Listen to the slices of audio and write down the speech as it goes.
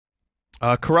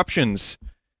Corruptions.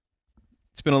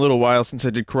 It's been a little while since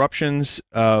I did corruptions.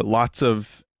 Lots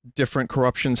of different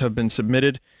corruptions have been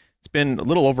submitted. It's been a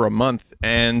little over a month,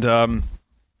 and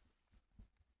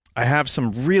I have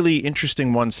some really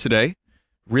interesting ones today.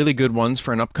 Really good ones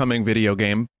for an upcoming video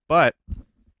game, but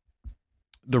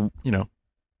didn't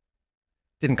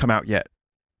come out yet.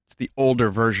 It's the older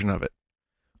version of it.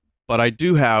 But I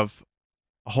do have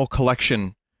a whole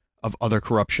collection of other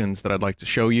corruptions that I'd like to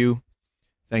show you.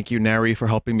 Thank you, Nary, for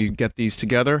helping me get these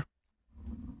together.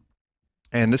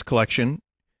 And this collection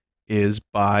is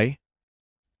by...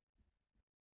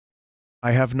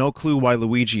 I have no clue why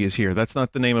Luigi is here. That's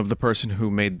not the name of the person who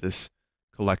made this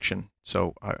collection,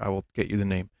 so I will get you the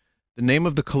name. The name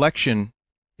of the collection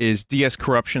is DS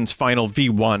Corruption's Final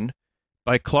V1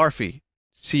 by Clarfy.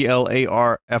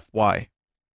 C-L-A-R-F-Y.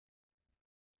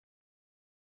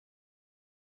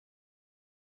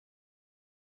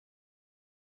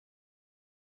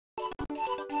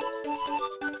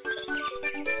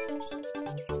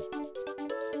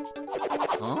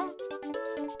 Huh?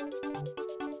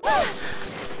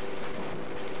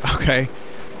 Okay.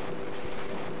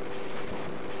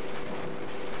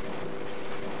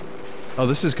 Oh,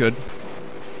 this is good.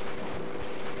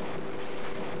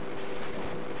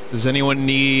 Does anyone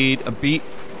need a beat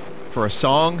for a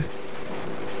song?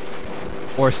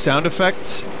 Or sound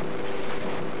effects?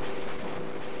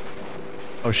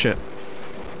 Oh shit.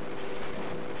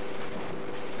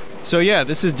 So yeah,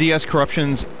 this is DS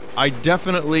Corruptions. I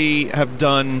definitely have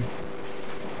done,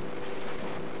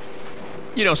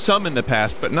 you know, some in the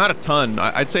past, but not a ton.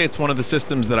 I'd say it's one of the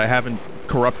systems that I haven't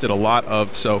corrupted a lot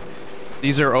of, so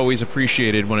these are always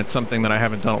appreciated when it's something that I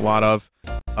haven't done a lot of.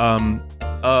 Huh.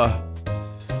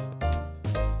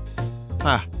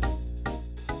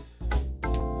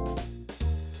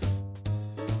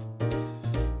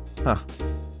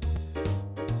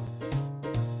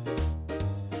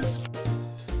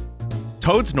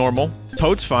 Toad's normal.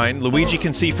 Toad's fine. Luigi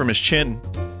can see from his chin.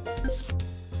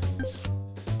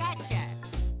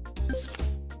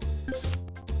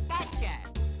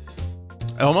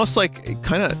 Almost like,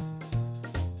 kinda...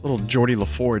 little Geordie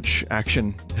LaForge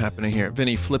action happening here.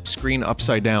 Vinny, flip screen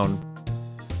upside down.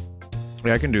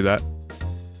 Yeah, I can do that.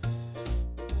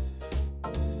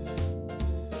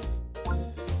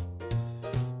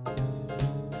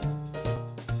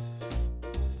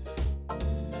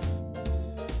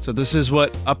 So this is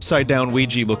what upside down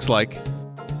Ouija looks like.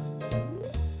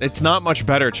 It's not much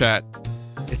better, chat.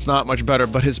 It's not much better,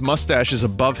 but his mustache is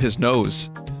above his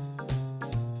nose.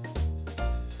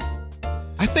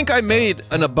 I think I made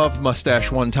an above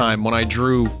mustache one time when I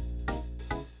drew...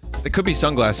 It could be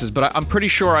sunglasses, but I'm pretty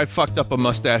sure I fucked up a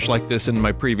mustache like this in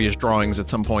my previous drawings at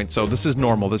some point, so this is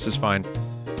normal, this is fine.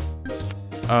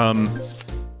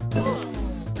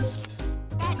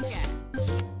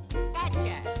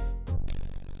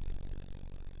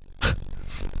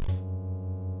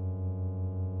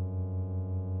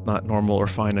 Not normal or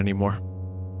fine anymore.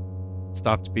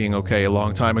 Stopped being okay a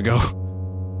long time ago.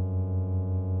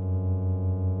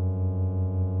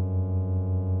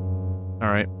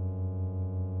 Alright.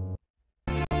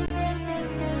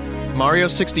 Mario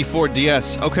 64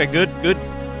 DS. Okay, good, good.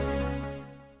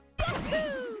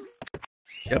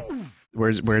 Yep.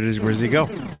 Where does he go?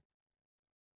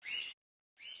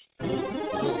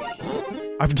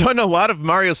 I've done a lot of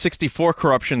Mario 64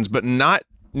 corruptions, but not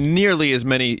nearly as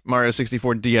many Mario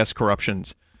 64 DS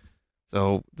corruptions.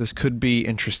 So, this could be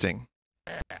interesting.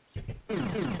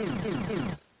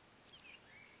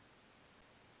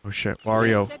 Oh shit,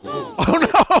 Wario.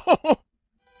 Oh no!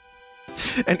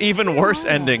 An even worse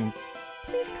ending.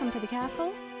 Please come to the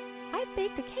castle. I've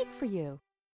baked a cake for you.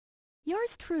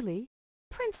 Yours truly,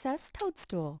 Princess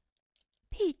Toadstool.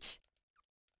 Peach.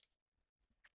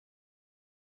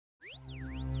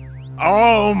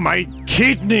 Oh, my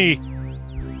kidney!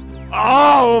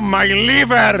 Oh, my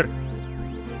liver!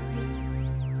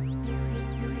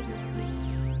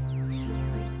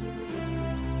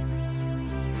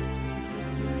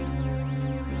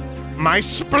 My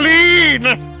spleen!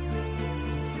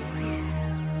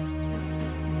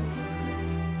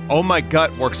 Oh, my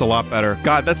gut works a lot better.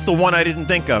 God, that's the one I didn't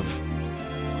think of.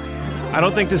 I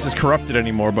don't think this is corrupted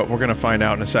anymore, but we're gonna find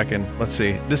out in a second. Let's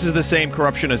see. This is the same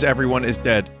corruption as Everyone is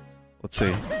Dead. Let's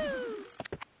see.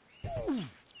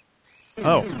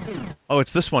 Oh. Oh,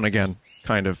 it's this one again.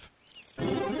 Kind of.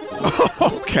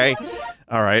 Okay.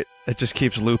 Alright. It just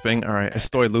keeps looping. Alright,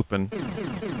 estoy looping.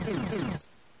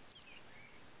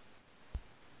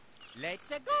 Let's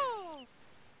go.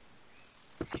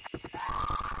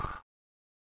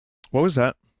 What was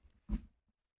that?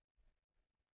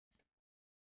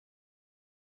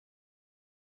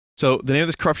 So, 'cause... So, the name of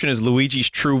this corruption is Luigi's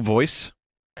True Voice.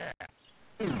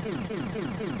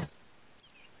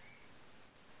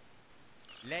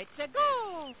 Let's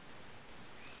go.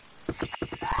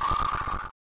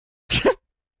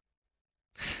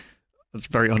 That's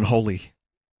very unholy.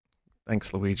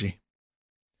 Thanks, Luigi.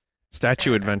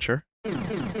 Statue Adventure.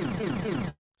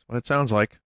 That's what it sounds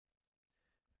like.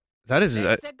 That is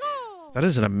Let's go. that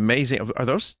is an amazing... Are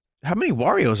those... How many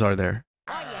Warios are there?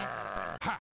 Oh,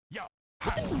 yeah.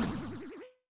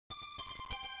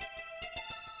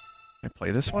 Can I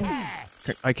play this one?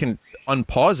 I can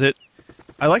unpause it.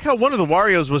 I like how one of the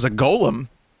Warios was a golem.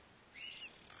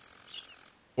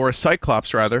 Or a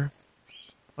Cyclops, rather.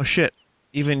 Oh shit.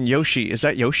 Even Yoshi. Is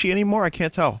that Yoshi anymore? I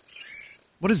can't tell.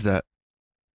 What is that?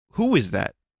 Who is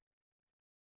that?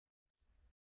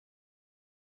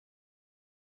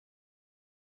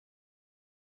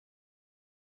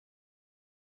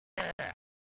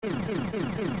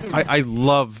 I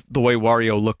love the way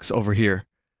Wario looks over here.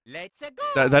 Let's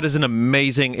go. That is an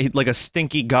amazing, like a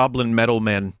stinky goblin metal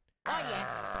man. Oh,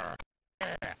 yeah.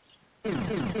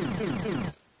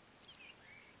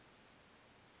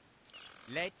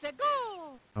 Let's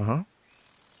go. Uh-huh.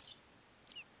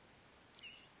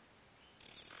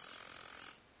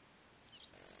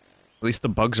 At least the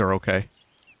bugs are okay.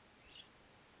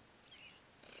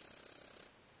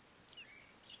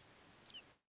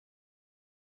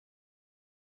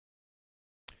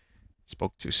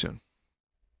 Spoke too soon.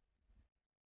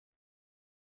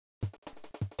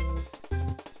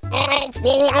 It's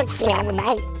me, Yoshi,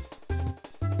 everybody.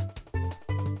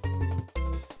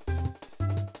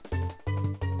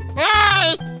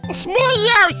 Hey! It's me,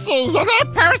 Yoshi! You got a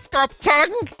periscope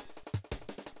tongue?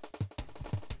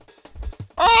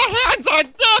 All hands on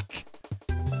deck!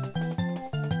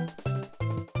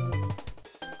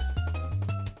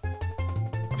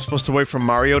 I'm supposed to wait for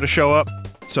Mario to show up,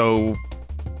 so...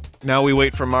 Now we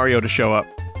wait for Mario to show up.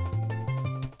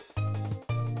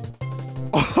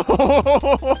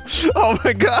 Oh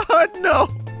my god, no!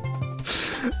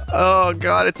 Oh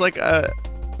god, it's like a...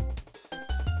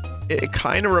 It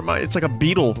kind of reminds... It's like a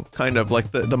beetle, kind of, like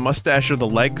the mustache or the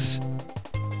legs.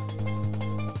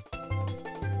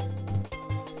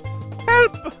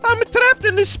 Help! I'm trapped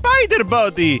in the spider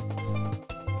body!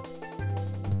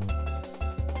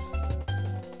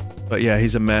 But yeah,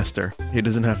 he's a master. He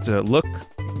doesn't have to look.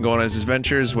 He can go on his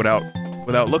adventures without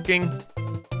looking.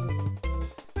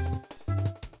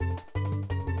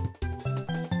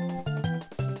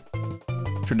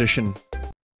 Tradition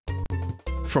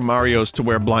for Marios to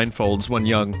wear blindfolds when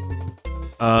young.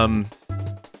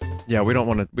 Yeah, we don't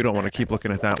want to keep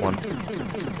looking at that one.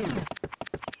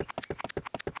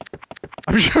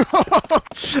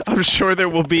 I'm sure there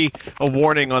will be a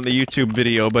warning on the YouTube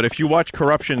video, but if you watch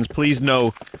Corruptions, please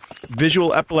know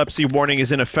visual epilepsy warning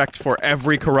is in effect for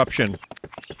every corruption.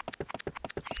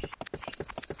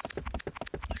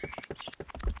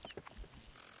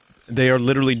 They are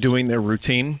literally doing their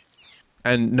routine,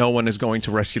 and no one is going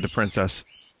to rescue the princess.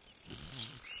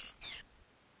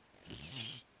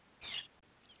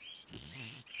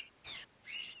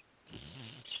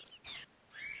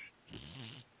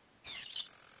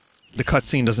 The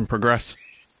cutscene doesn't progress.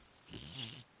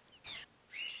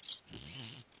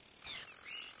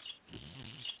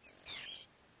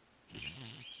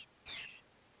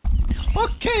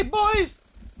 Okay, boys!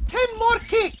 10 more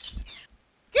kicks!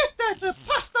 Get that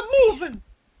pasta moving!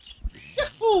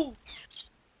 Yahoo!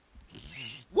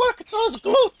 Work those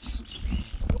glutes!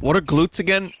 What are glutes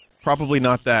again? Probably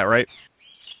not that, right?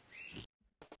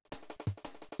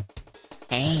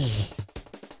 Hey,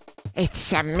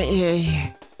 it's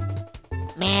me,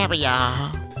 Mario.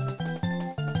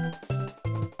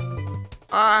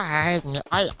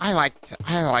 I like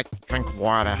to drink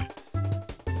water.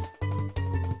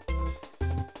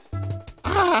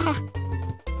 Ah,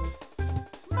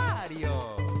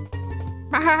 Mario.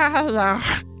 Mario.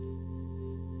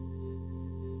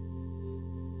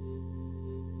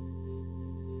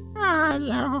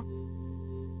 Mario.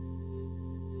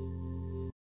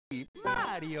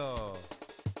 Mario.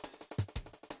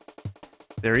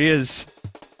 There he is.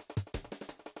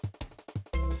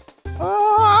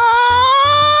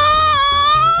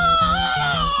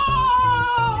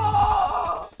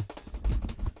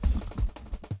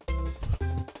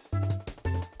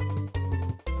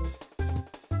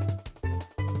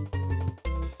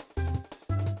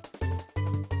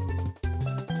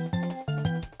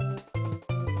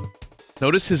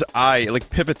 Notice his eye, it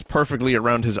like pivots perfectly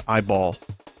around his eyeball.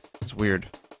 It's weird.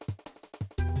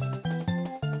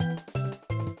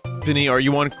 Vinny, are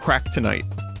you on crack tonight?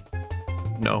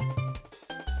 No.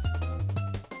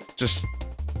 Just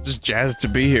jazzed to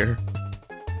be here.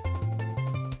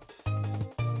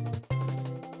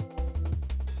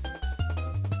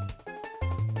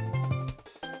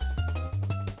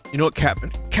 You know what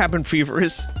cabin fever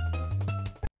is?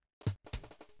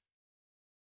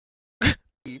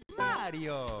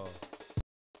 Mario.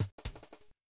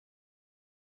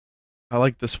 I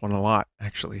like this one a lot,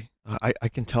 actually. I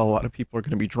can tell a lot of people are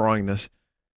going to be drawing this.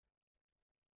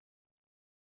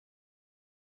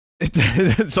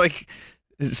 It's like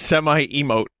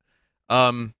semi-emote.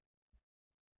 Do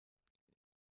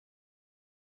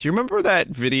you remember that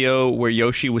video where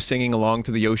Yoshi was singing along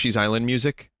to the Yoshi's Island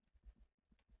music?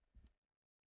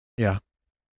 Yeah.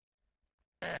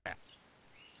 Where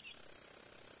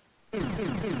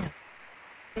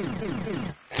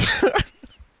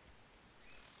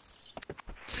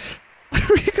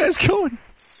are you guys going?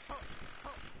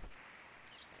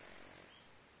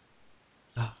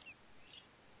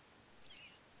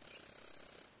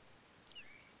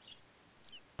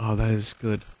 Oh, that is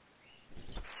good.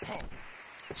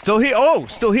 Still here? Oh,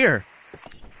 still here!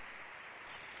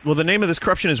 Well, the name of this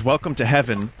corruption is Welcome to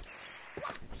Heaven.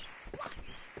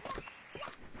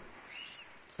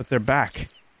 But they're back.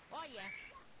 Oh yeah.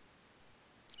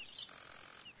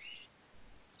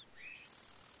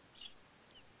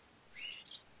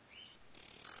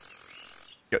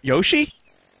 Yoshi?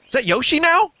 Is that Yoshi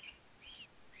now?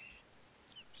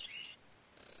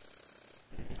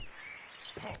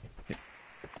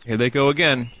 Here they go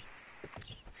again.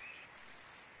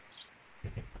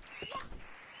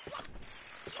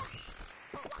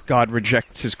 God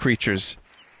rejects his creatures.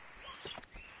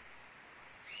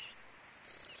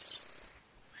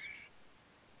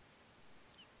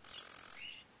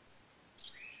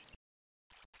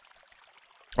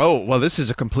 Oh, well, this is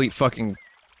a complete fucking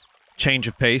change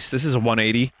of pace. This is a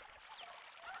 180.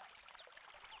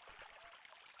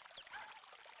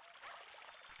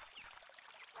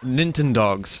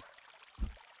 Nintendogs.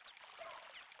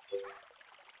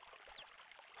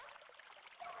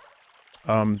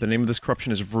 The name of this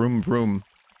corruption is Vroom Vroom.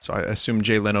 So I assume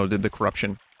Jay Leno did the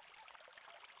corruption.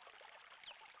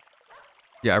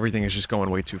 Yeah, everything is just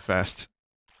going way too fast.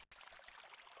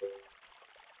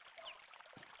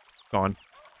 Gone.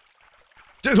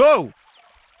 Whoa!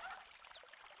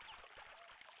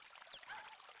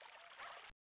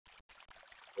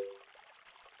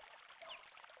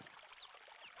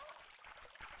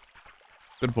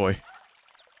 Good boy.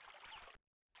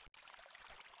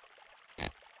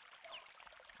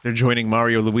 They're joining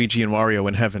Mario, Luigi, and Wario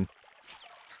in heaven.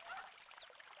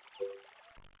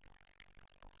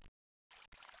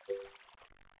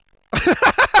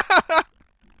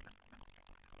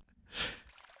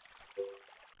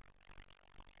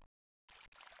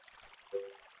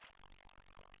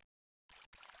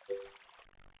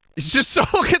 He's just so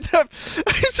look at them.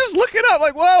 He's just looking up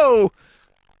like, whoa.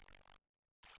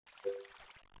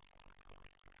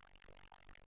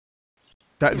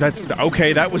 That's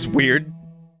okay. That was weird.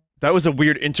 That was a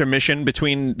weird intermission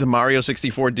between the Mario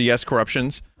 64 DS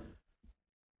corruptions.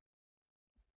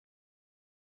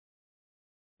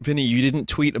 Vinny, you didn't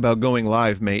tweet about going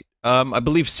live, mate. I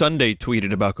believe Sunday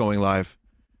tweeted about going live.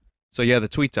 So yeah, the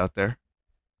tweet's out there.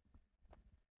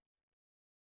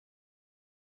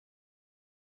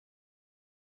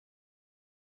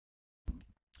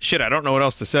 Shit, I don't know what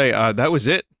else to say. That was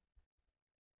it.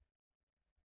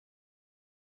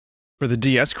 For the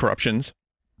DS corruptions.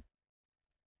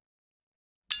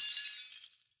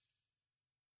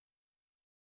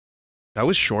 That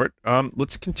was short.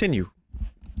 Let's continue.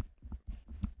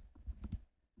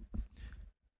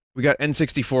 We got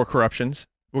N64 corruptions.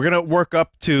 We're gonna work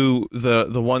up to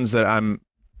the ones that I'm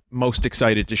most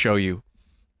excited to show you.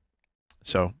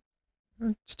 So,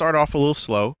 start off a little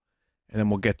slow, and then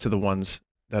we'll get to the ones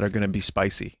that are gonna be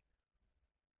spicy.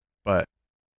 But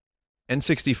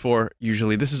N64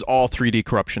 usually, this is all 3D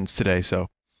corruptions today, so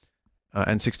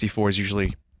N64 is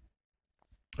usually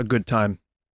a good time.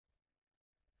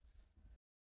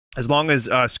 As long as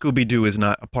Scooby-Doo is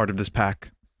not a part of this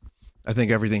pack, I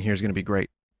think everything here is going to be great.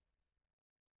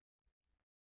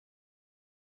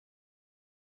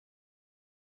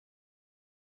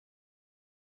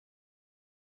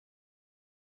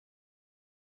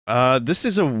 This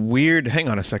is a weird... Hang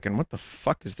on a second, what the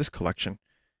fuck is this collection?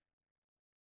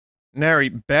 Nary,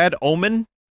 Bad Omen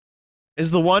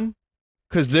is the one?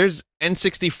 Because there's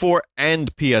N64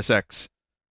 and PSX.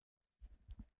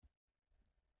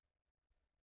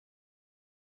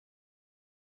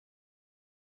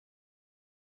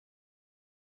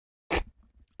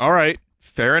 Alright,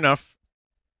 fair enough.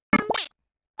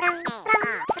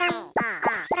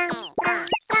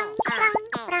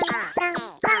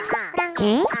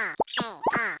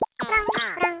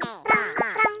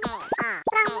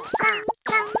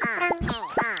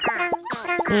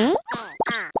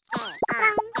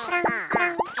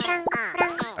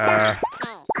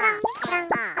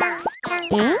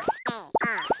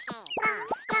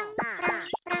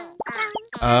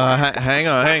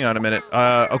 on a minute.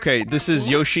 Okay, this is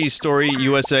Yoshi's Story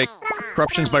USA.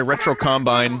 Corruptions by Retro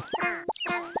Combine.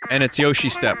 And it's Yoshi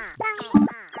Step.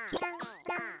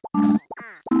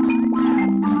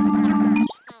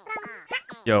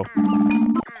 Yo.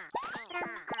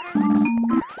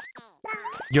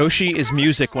 Yoshi is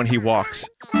music when he walks.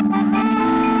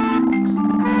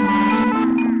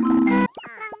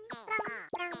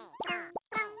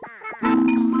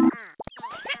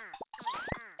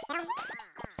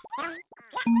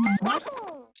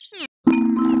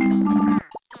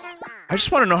 I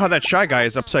just want to know how that Shy Guy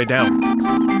is upside down.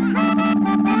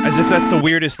 As if that's the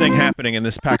weirdest thing happening in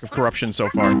this pack of corruption so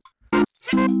far.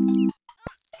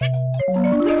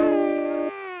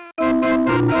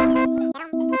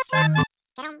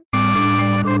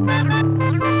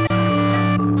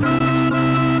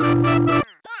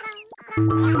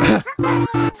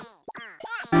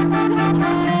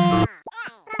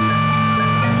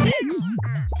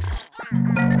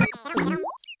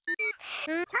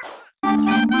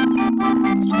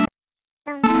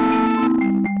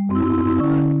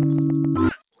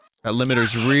 That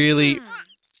limiter's really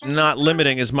not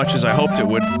limiting as much as I hoped it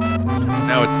would.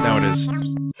 Now it is.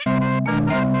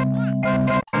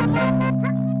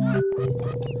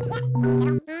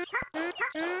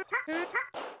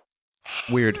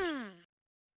 Weird.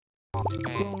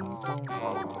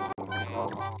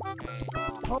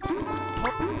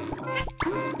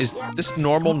 Is this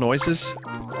normal noises?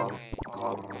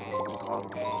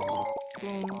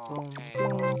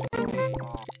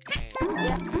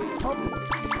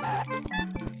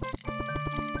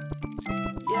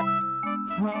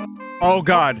 Oh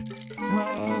god.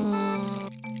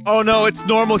 Oh no, it's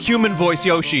normal human voice,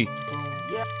 Yoshi.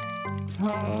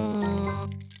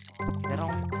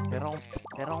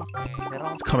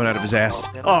 It's coming out of his ass.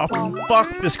 Oh,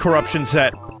 fuck this corruption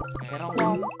set.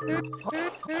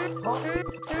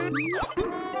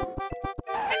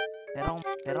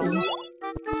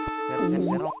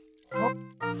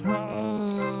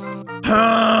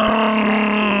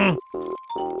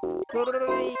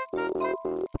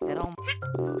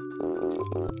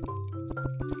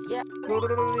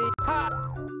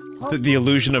 The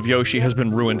illusion of Yoshi has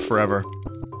been ruined forever.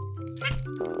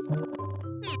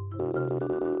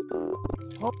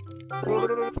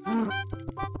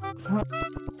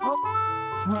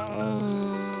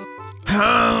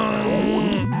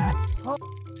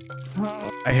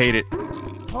 I hate it.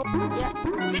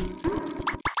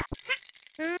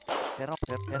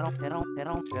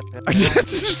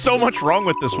 There's so much wrong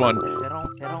with this one.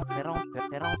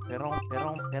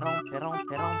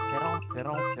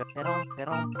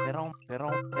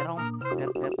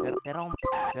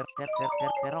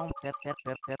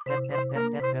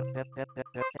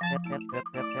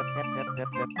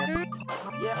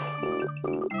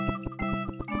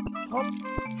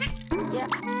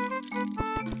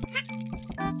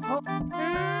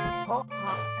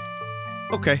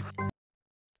 Okay.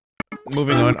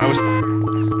 Moving on, I was...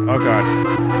 Oh god.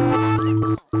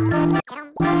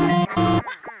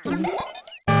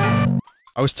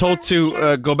 I was told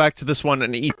to, go back to this one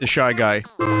and eat the Shy Guy.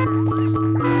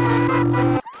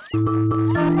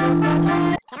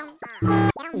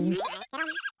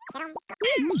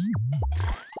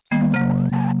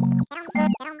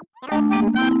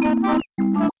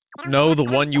 No, the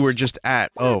one you were just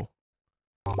at. Oh.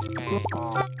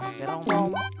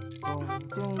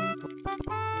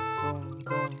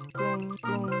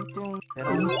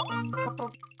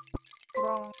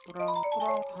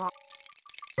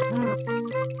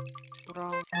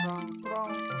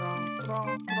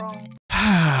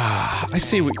 I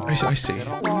see what I see.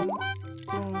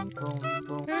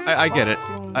 I get it.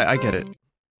 I get it.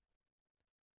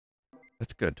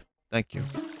 That's good. Thank you.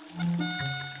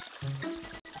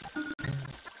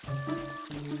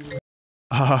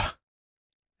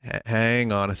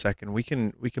 Hang on a second. We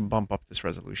can bump up this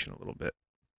resolution a little bit.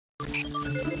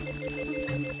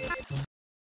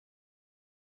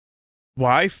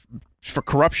 Why? For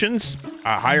corruptions?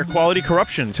 Higher quality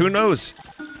corruptions. Who knows?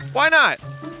 Why not?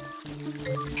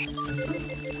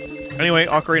 Anyway,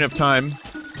 Ocarina of Time.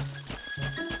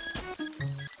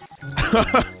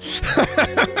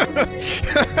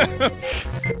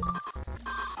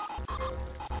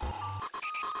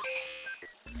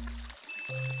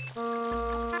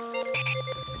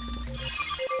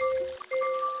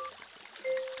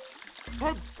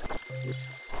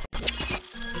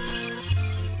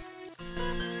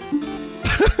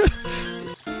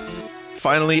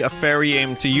 Finally, a fairy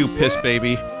aim to you, piss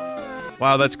baby.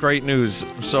 Wow, that's great news.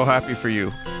 I'm so happy for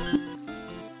you.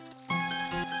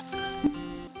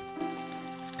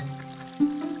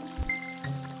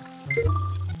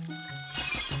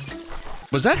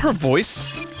 Was that her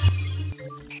voice?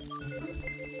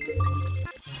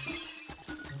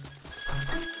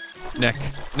 Neck.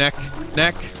 Neck.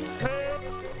 Neck.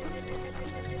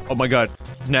 Oh my god.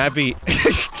 Navi.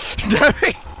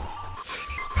 Navi!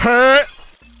 Hurt!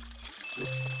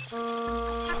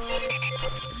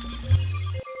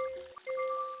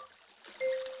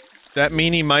 That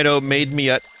meanie Mito made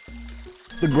me at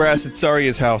the grass at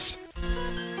Saria's house.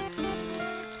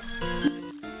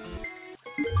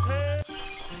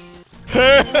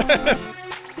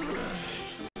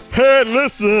 Hey,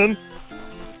 listen!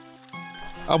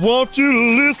 I want you to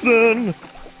listen!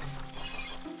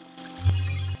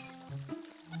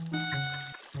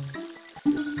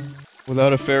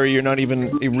 Without a fairy, you're not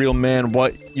even a real man.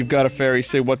 What? You've got a fairy.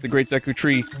 Say what? The Great Deku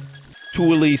Tree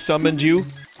Tuuli summoned you?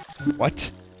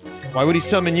 What? Why would he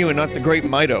summon you and not the Great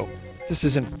Mito? This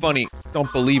isn't funny.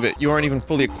 Don't believe it. You aren't even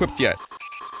fully equipped yet.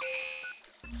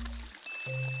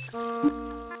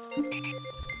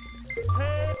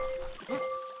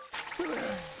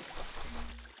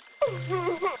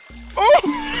 Oh!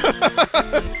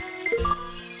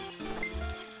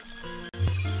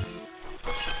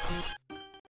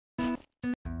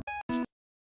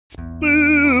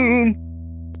 Spoon!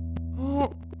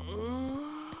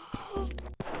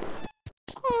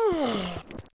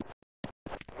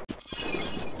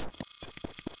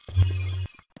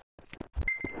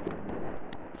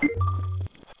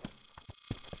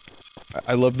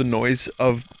 I love the noise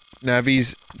of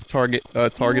Navi's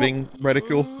targeting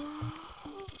reticule.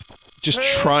 Just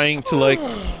trying to, like,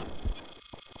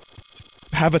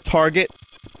 have a target,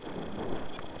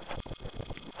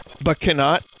 but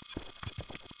cannot.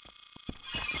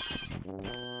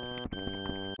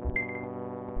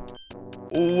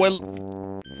 Well,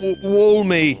 whoa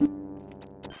me.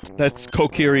 That's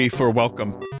Kokiri for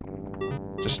welcome.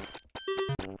 Just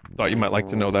thought you might like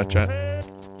to know that, chat.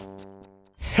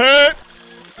 Hey!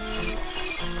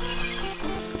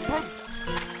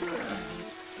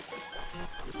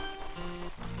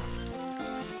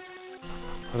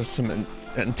 That is some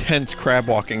intense crab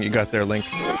walking you got there, Link.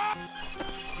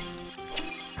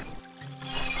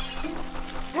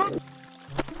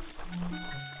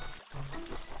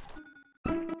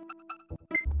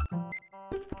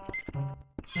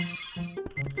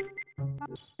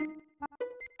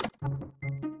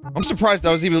 I'm surprised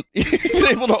I was even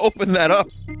able to open that up.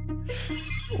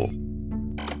 Oh.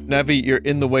 Navi, you're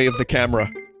in the way of the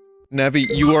camera. Navi,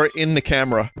 you are in the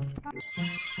camera.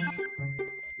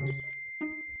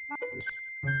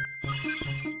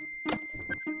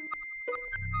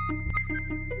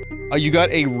 Oh, you got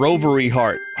a rovery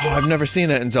heart. Oh, I've never seen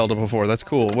that in Zelda before. That's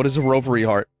cool. What is a rovery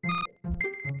heart?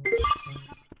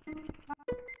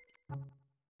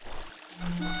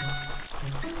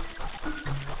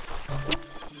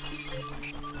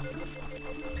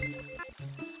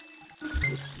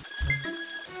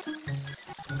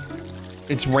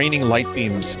 It's raining light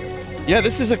beams. Yeah,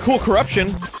 this is a cool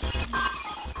corruption.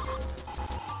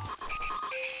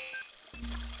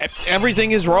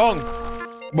 Everything is wrong.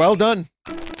 Well done.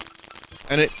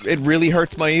 And it really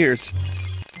hurts my ears.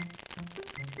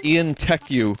 Ian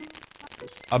tech you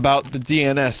about the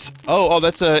DNS. Oh,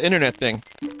 that's a internet thing.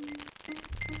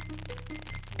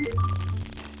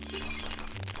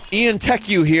 Ian tech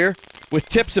you here with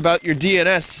tips about your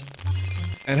DNS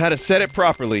and how to set it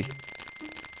properly.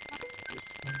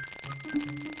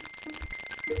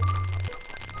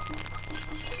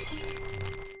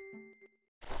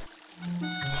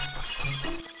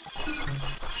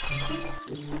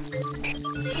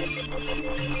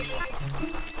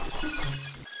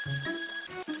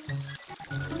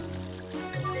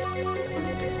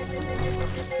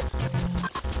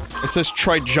 It says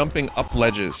try jumping up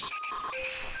ledges.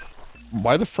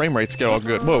 Why the frame rates get all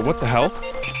good? Whoa, what the hell?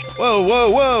 Whoa, whoa,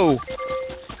 whoa!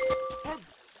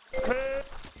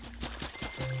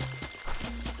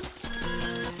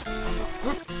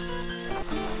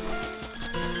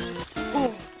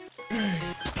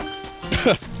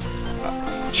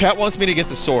 Chat wants me to get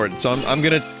the sword, so I'm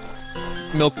gonna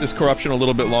milk this corruption a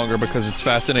little bit longer because it's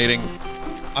fascinating.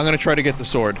 I'm gonna try to get the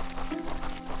sword.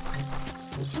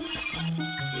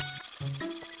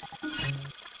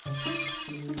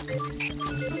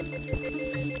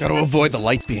 Gotta avoid the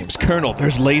light beams. Colonel,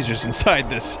 there's lasers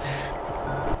inside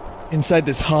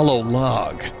this hollow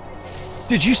log.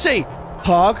 Did you say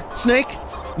hog, Snake?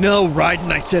 No,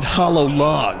 Raiden, I said hollow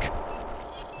log.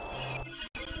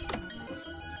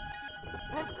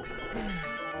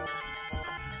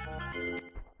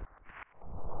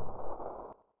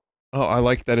 Oh, I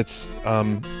like that it's,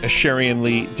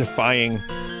 Asherianly defying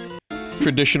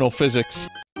traditional physics.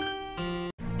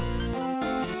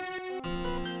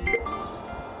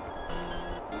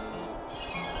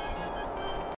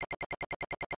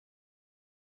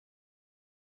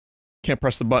 Can't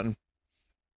press the button.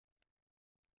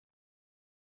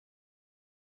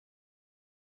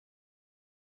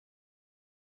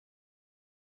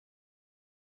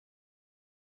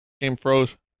 Game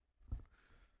froze.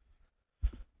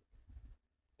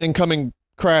 Incoming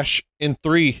crash in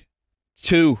 3,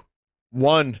 2,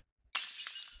 1.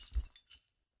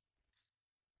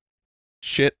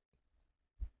 Shit.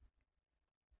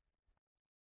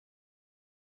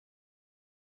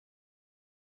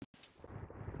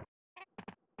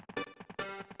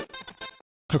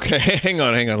 Okay, hang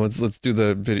on. Let's do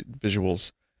the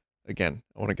visuals again.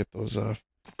 I want to get those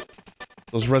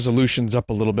resolutions up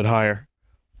a little bit higher.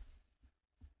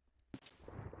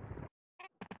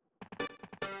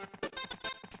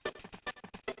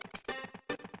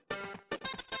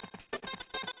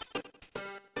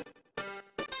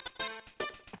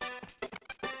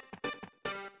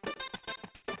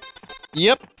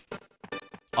 Yep.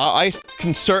 I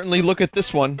can certainly look at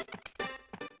this one.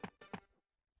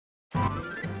 I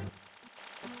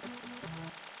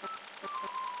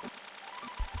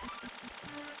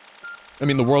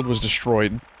mean, the world was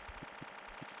destroyed,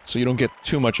 so you don't get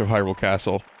too much of Hyrule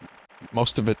Castle.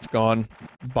 Most of it's gone.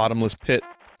 Bottomless pit.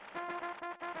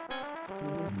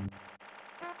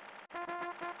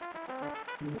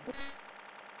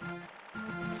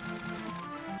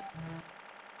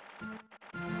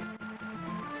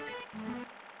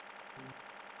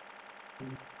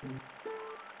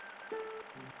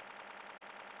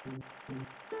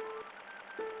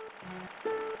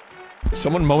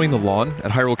 Someone mowing the lawn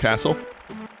at Hyrule Castle?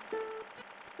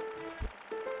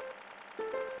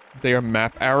 They are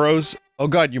map arrows? Oh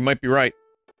god, you might be right.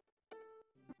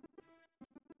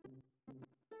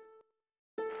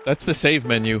 That's the save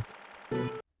menu.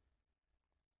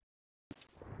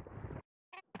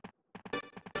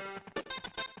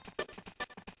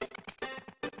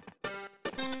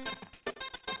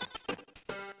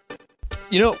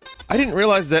 You know, I didn't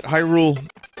realize that Hyrule,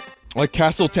 like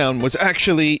Castletown, was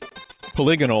actually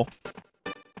polygonal.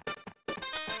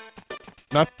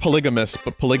 Not polygamous,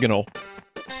 but polygonal.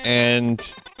 And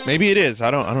maybe it is.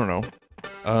 I don't know.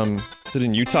 Is it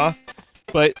in Utah?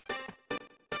 But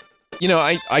you know,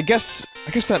 I guess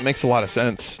that makes a lot of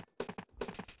sense.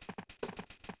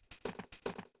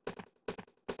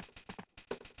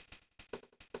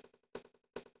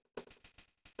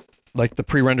 Like the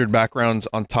pre-rendered backgrounds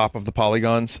on top of the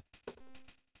polygons.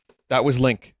 That was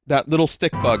Link. That little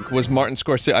stick bug was Martin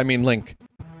Scorsese. I mean Link.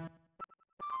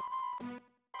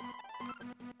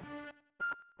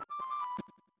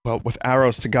 Well, with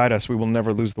arrows to guide us, we will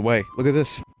never lose the way. Look at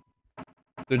this.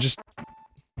 They're just...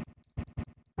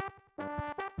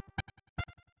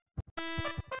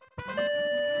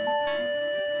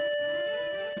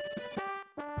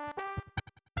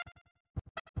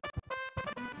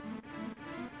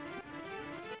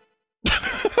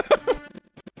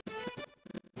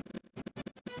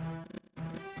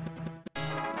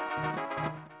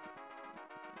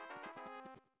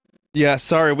 Yeah,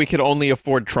 sorry, we could only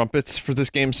afford trumpets for this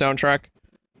game soundtrack.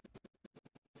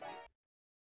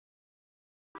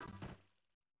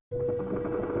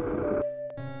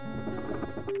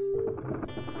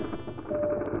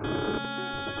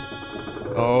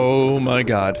 Oh my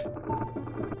god.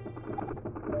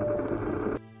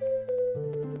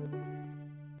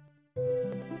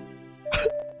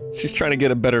 She's trying to get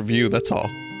a better view, that's all.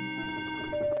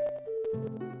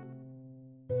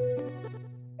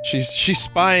 She's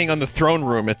spying on the throne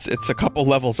room. It's a couple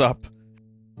levels up.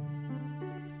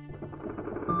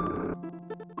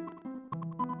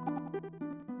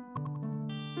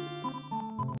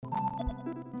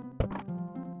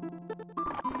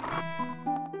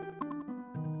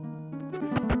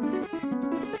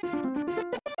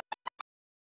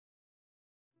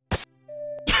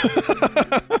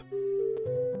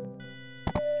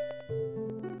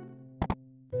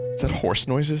 Is that horse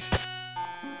noises?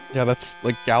 Yeah, that's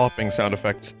like galloping sound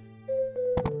effects.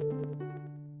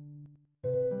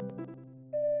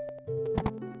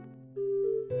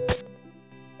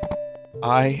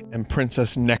 I am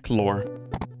Princess Necklore.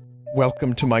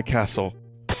 Welcome to my castle.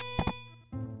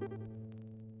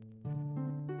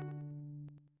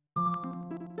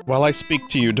 While I speak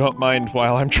to you, don't mind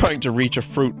while I'm trying to reach a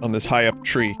fruit on this high-up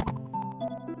tree.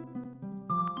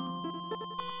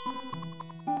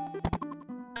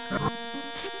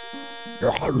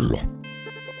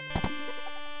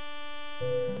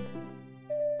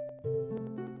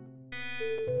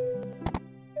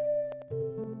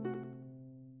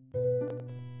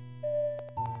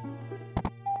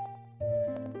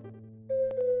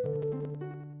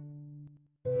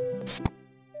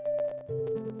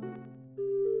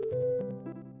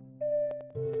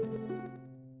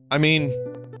 I mean,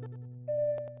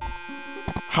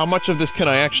 how much of this can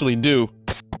I actually do?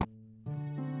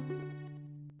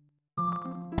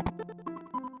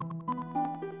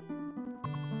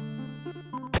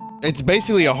 It's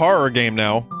basically a horror game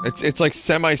now. It's like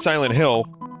semi-Silent Hill.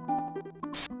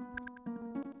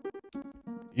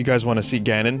 You guys want to see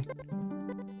Ganon?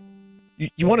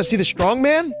 You want to see the strong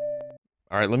man?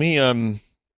 Alright, let me,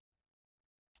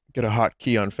 get a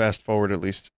hotkey on fast forward at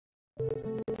least.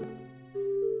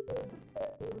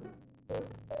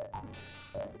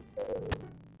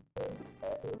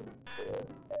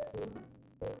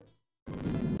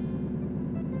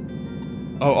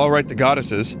 Oh, alright, the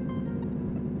goddesses.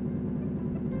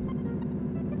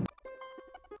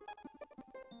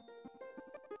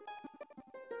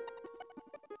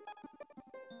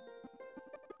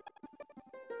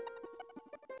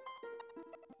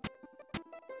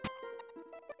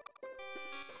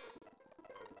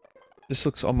 This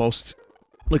looks almost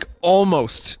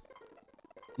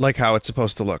like how it's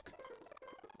supposed to look.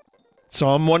 So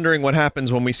I'm wondering what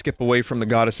happens when we skip away from the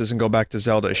goddesses and go back to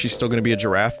Zelda. Is she still gonna be a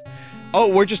giraffe?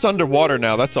 Oh, we're just underwater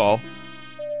now, that's all.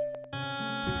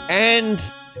 And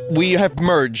we have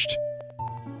merged.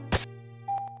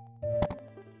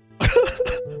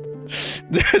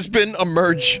 There's been a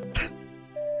merge.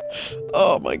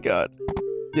 Oh my god.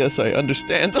 Yes, I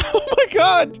understand. Oh my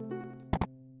god!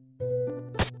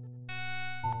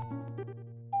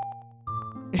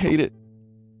 I hate it.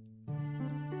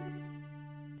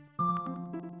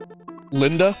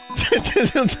 Linda?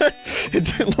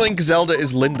 It's Link Zelda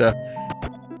is Linda.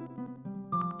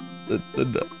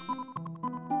 Linda.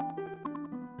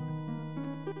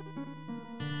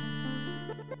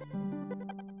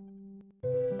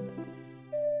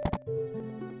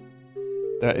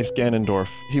 That is Ganondorf.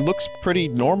 He looks pretty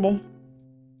normal.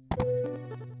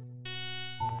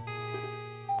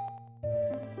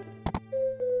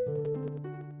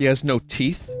 He has no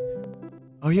teeth?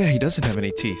 Oh yeah, he doesn't have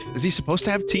any teeth. Is he supposed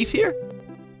to have teeth here?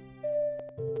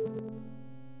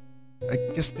 I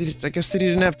guess that he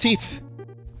didn't have teeth.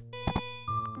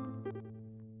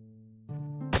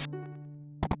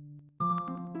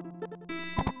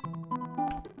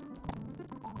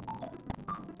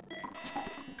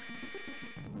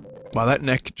 Wow, that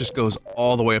neck just goes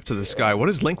all the way up to the sky. What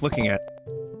is Link looking at?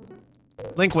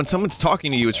 Link, when someone's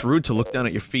talking to you, it's rude to look down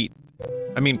at your feet.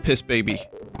 I mean, piss baby.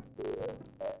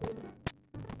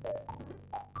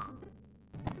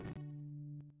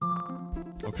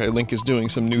 Okay, Link is doing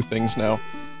some new things now.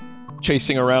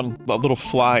 Chasing around a little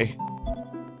fly.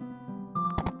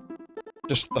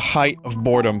 Just the height of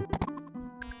boredom.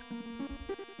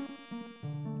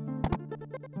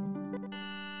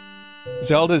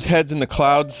 Zelda's head's in the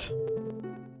clouds.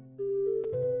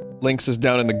 Link's is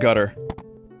down in the gutter.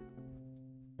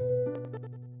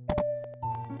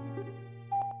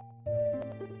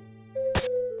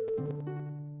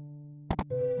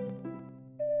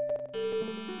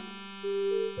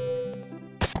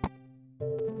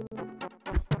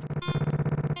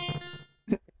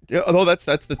 Yeah, although that's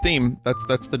the theme.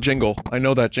 That's the jingle. I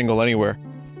know that jingle anywhere.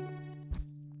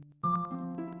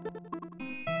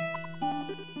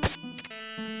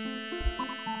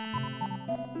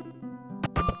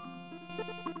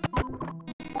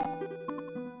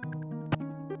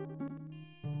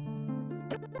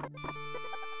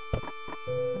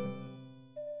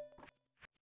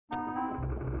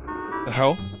 The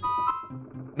hell?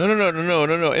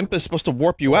 No. Imp is supposed to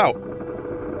warp you out.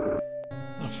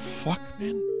 The fuck,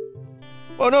 man?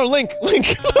 Oh no, Link!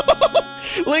 Link!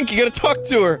 Link, you gotta talk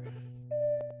to her!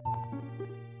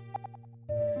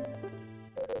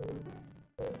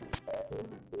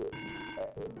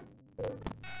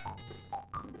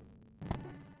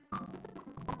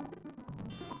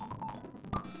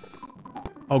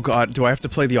 Oh god, do I have to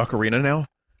play the Ocarina now?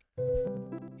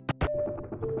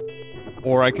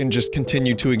 Or I can just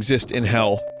continue to exist in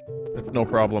hell. That's no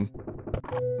problem.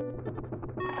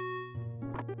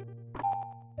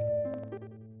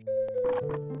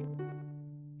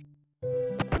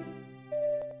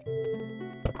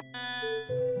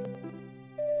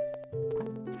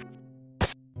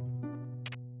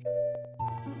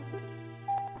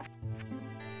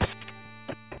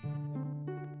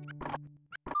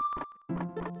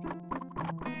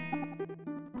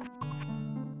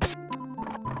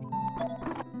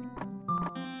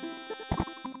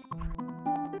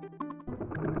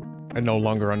 I no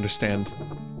longer understand.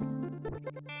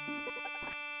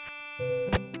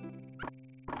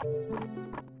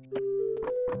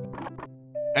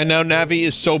 And now Navi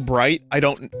is so bright, I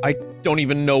don't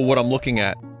even know what I'm looking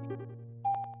at.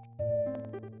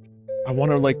 I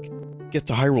wanna, like, get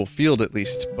to Hyrule Field at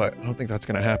least, but I don't think that's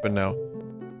gonna happen now.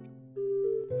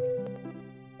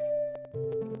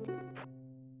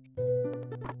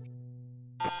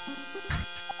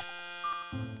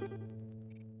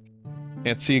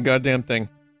 Can't see a goddamn thing.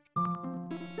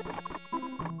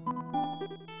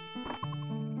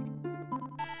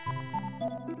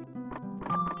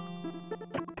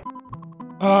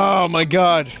 Oh my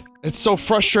god. It's so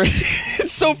frustrating.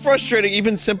 It's so frustrating,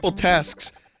 even simple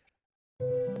tasks.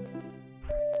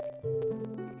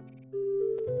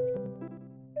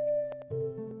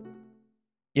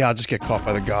 Yeah, I'll just get caught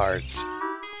by the guards.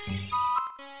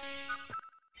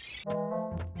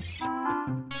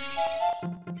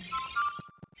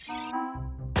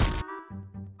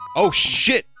 Oh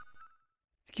shit!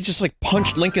 He just like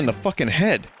punched Link in the fucking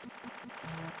head.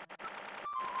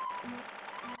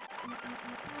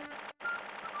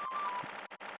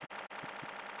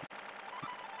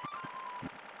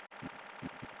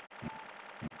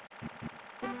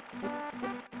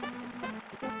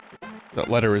 That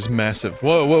letter is massive.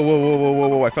 Whoa, whoa, whoa, whoa, whoa, whoa,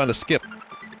 whoa, I found a skip.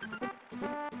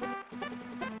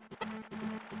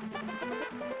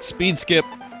 Speed skip.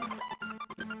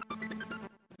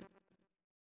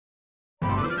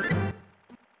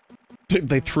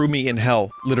 They threw me in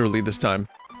hell, literally, this time.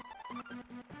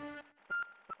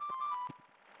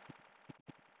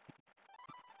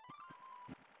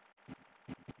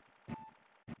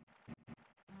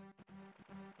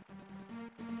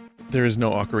 There is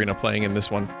no Ocarina playing in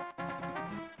this one.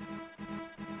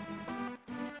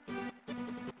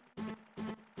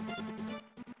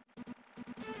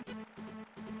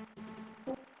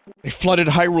 They flooded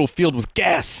Hyrule Field with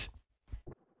gas!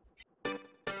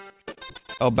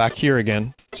 Oh, back here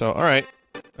again. So, alright.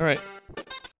 Alright.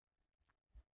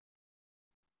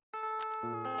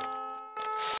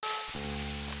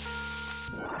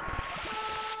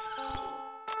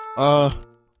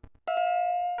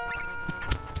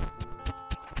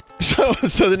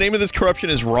 So the name of this corruption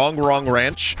is Wrong Wrong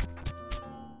Ranch?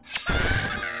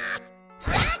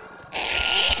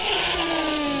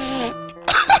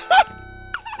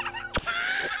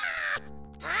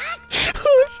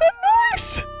 What's that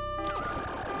noise?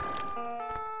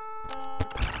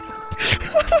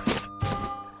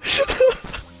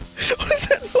 What is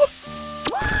that noise?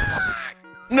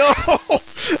 No!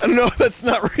 No, that's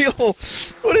not real!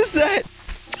 What is that?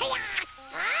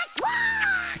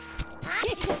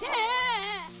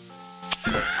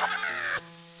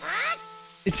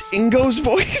 It's Ingo's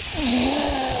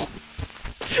voice?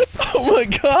 Oh my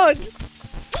god!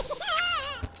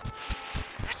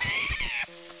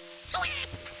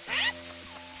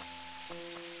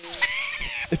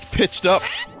 It's pitched up.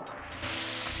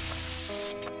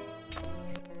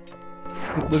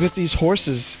 Look at these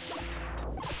horses.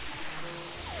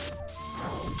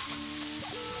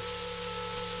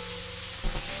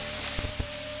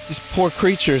 These poor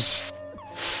creatures.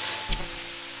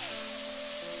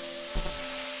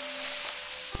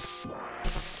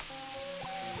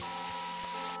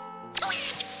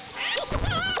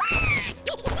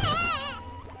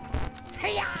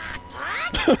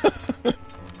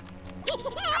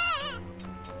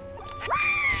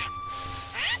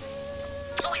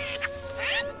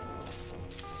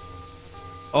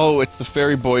 Oh, it's the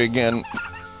fairy boy again.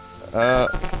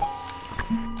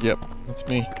 Yep, that's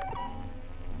me.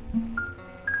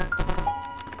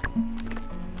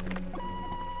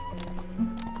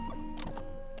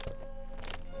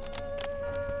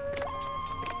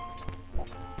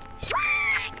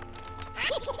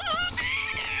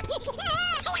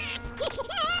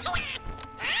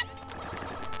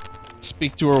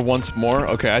 Speak to her once more?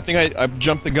 Okay, I think I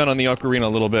jumped the gun on the Ocarina a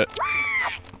little bit.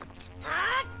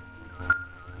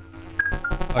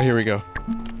 Oh, here we go.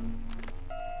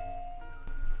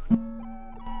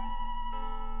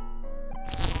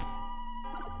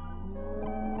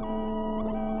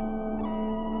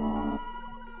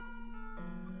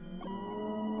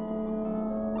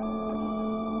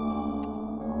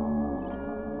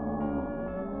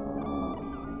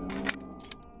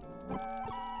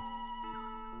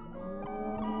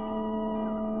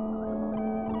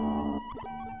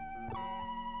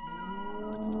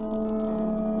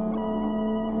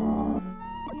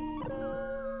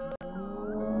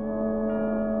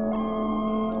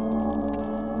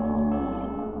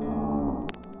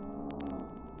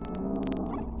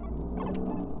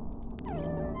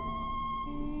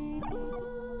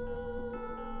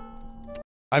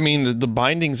 I mean, the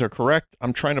bindings are correct.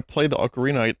 I'm trying to play the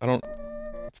Ocarina. I don't...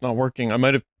 It's not working. I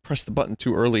might have pressed the button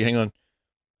too early. Hang on.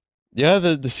 Yeah,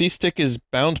 the C-stick is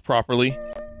bound properly.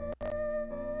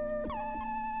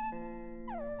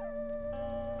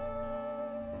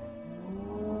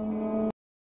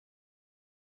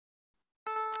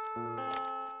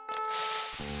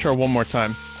 Try one more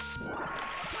time.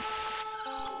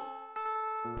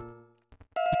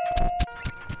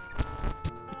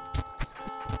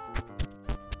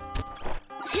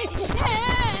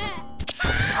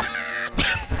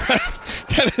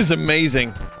 That is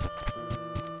amazing.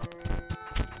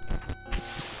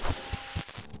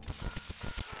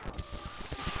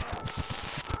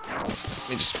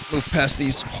 just move past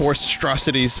these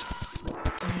horse-strosities.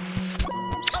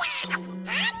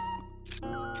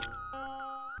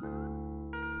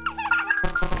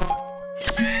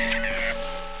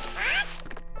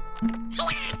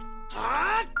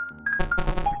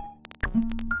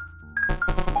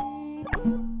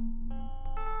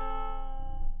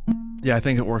 Yeah, I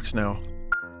think it works now.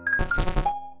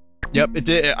 Yep, it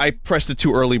did. I pressed it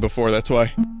too early before, that's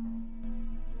why.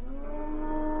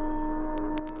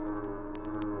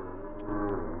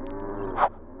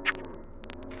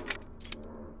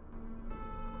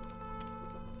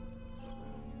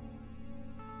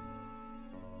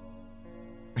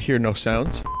 I hear no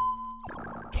sounds.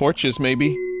 Torches,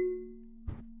 maybe.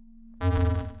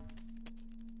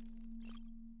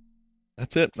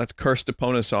 That's it. That's Cursed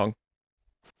Epona song.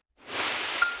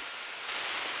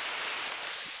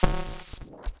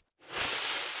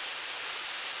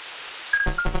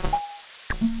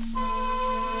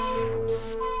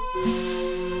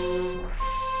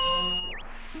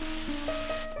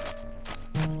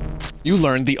 You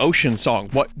learned the ocean song.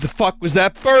 What the fuck was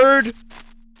that? Bird?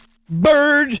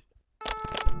 Bird!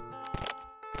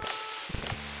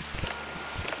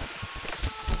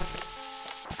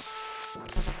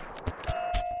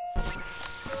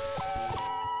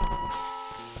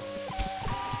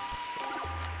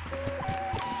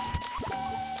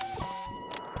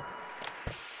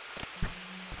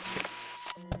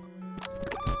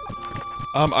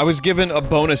 I was given a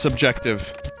bonus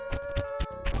objective.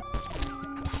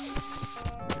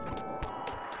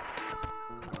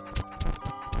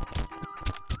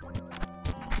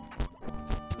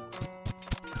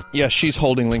 Yeah, she's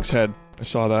holding Link's head. I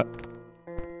saw that.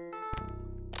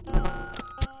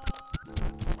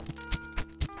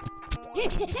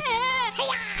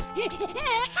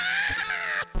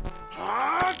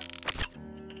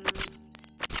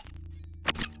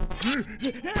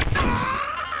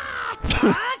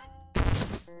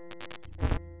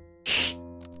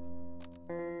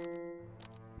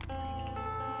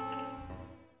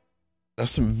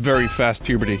 That's some very fast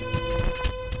puberty.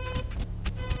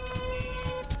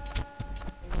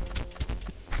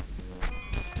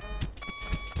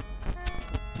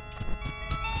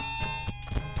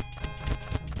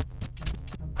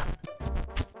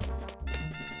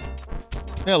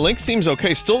 Yeah, Link seems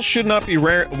okay. Still should not be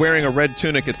wearing a red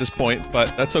tunic at this point,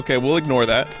 but that's okay. We'll ignore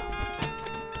that.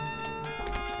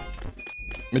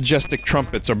 Majestic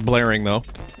trumpets are blaring, though.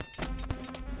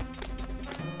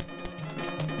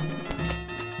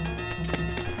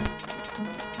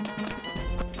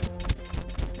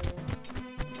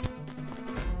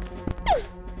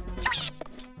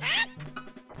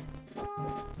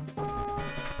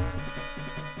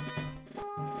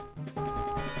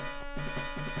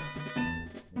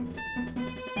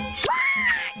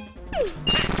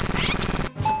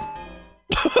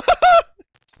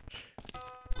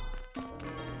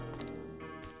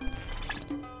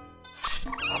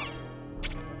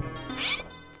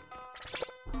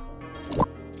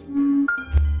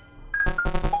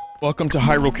 Welcome to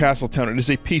Hyrule Castle Town. It is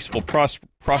a peaceful,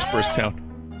 prosperous town.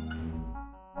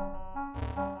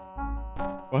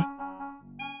 What?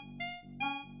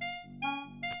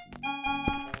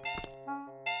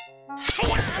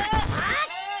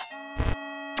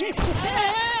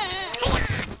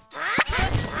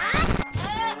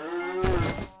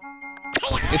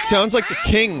 It sounds like the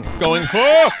king going,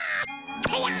 "Oh!"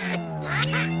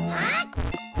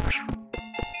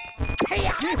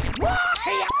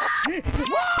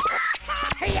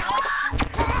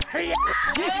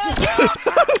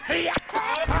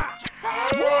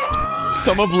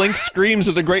 Some of Link's screams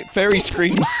are the great fairy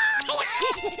screams.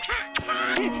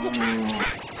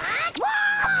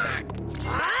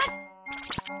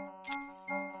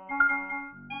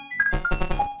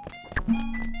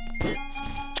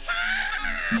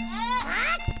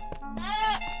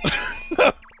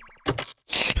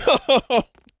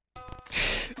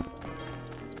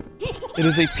 It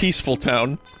is a peaceful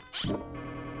town.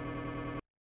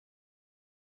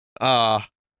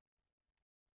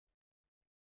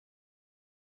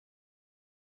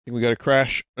 Think we got a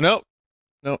crash. Nope.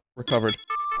 Nope. Recovered.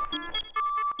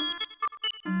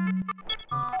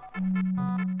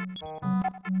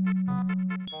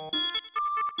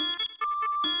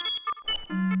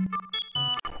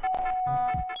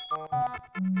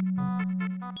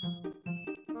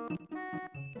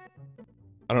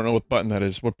 I don't know what button that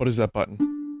is. What is that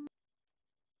button?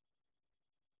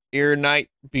 Ear Knight,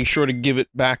 be sure to give it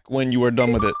back when you are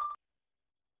done with it.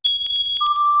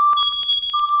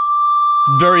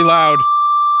 It's very loud.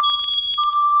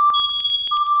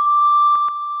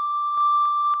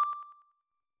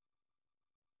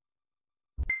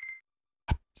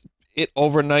 it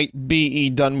overnight, BE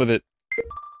done with it.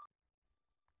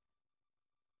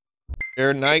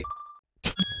 Air night.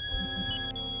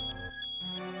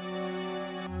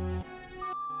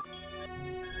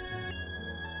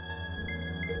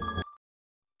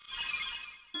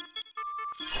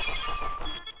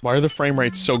 Why are the frame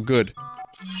rates so good?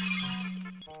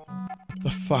 What the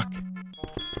fuck?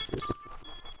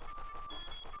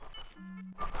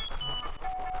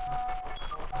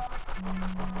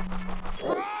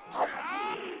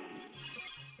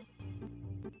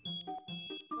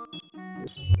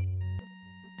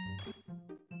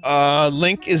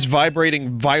 Link is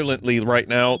vibrating violently right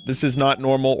now. This is not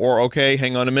normal or okay.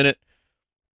 Hang on a minute.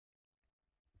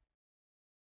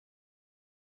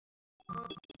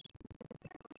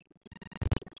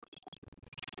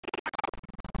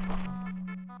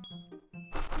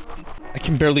 I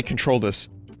can barely control this.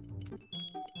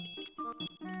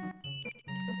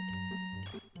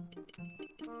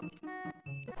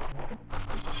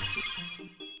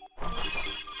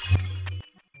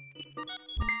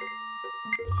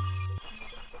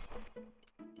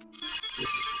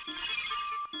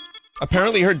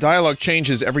 Apparently her dialogue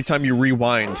changes every time you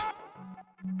rewind.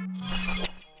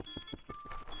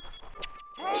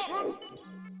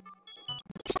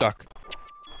 Stuck.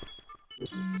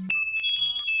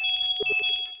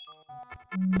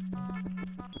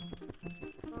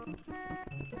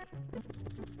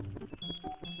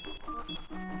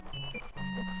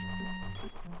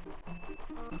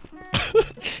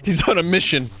 He's on a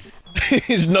mission.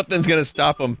 Nothing's gonna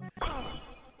stop him.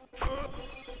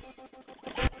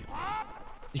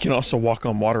 You can also walk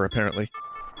on water, apparently.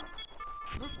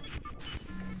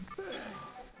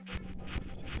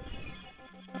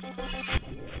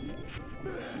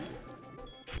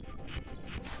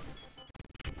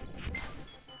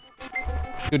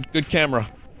 Good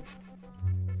camera.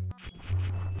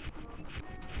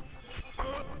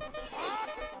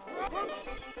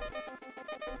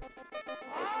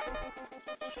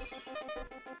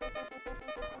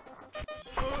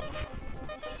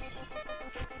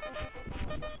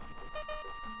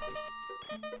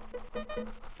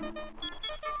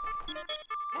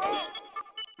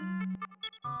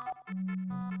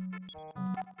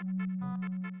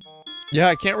 Yeah,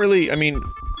 I can't really, I mean,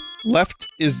 left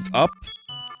is up,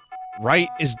 right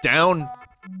is down.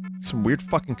 Some weird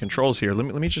fucking controls here.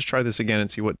 Let me just try this again and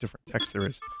see what different text there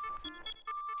is.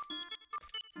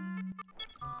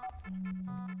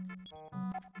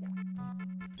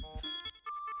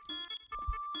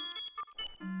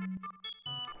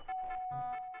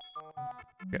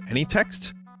 Got any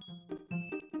text?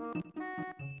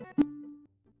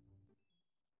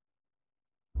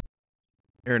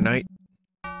 Air night.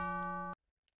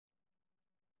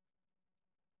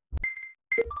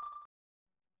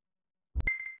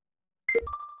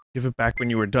 Give it back when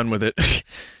you were done with it.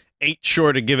 Ain't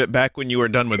sure to give it back when you were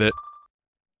done with it.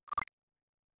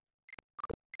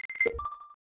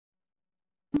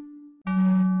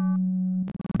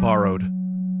 Borrowed.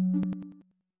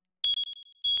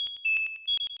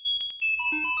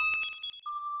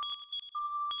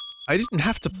 I didn't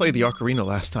have to play the Ocarina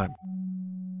last time.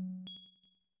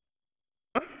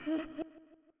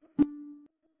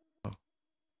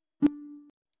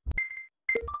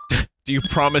 Do you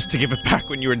promise to give it back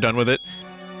when you are done with it?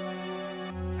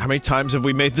 How many times have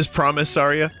we made this promise,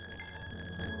 Arya?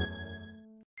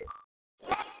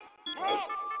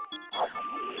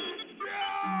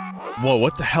 Whoa,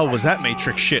 what the hell was that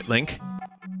Matrix shit, Link?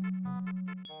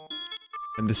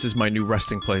 And this is my new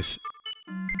resting place.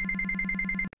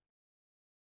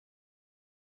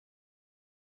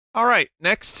 Alright,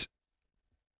 next.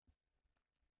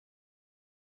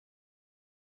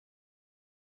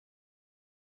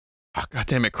 Oh,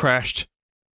 goddammit, it crashed.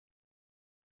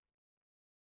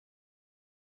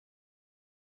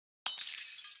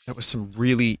 That was some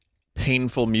really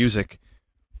painful music.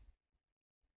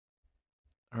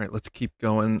 Alright, let's keep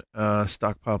going.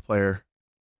 Stockpile player.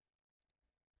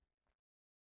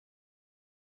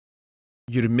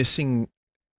 You're missing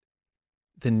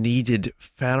the needed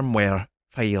firmware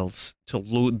files to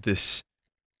load this.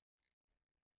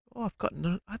 Oh, I've got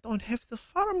no... I don't have the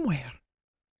firmware.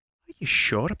 Are you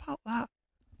sure about that?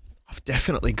 I've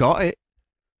definitely got it.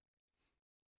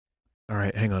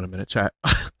 Alright, hang on a minute, chat.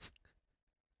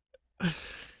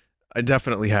 I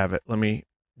definitely have it. Let me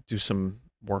do some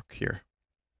work here.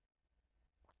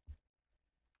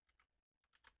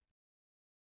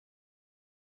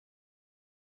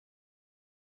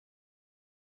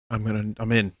 I'm in.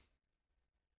 I'm in.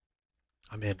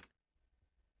 I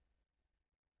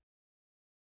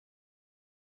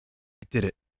did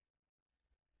it.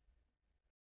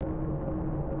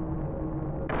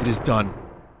 It is done.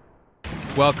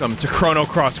 Welcome to Chrono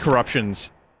Cross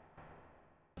Corruptions.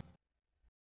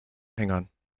 Hang on.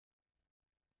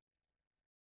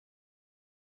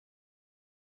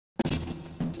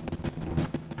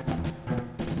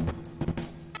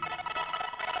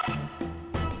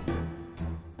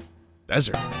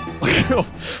 Desert.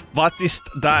 What is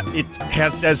that? It Herr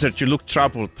Desert, you look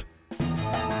troubled.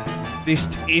 This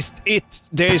is it.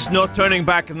 There is no turning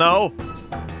back now.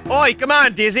 Oi, come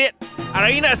on, is it?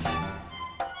 Arenas!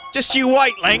 Just you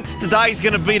wait, Lanks. Today's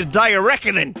gonna be the day of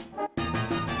reckoning.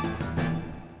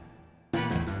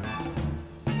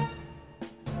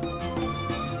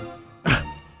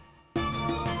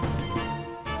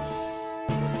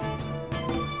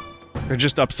 They're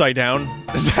just upside down.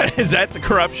 Is that the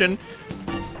corruption?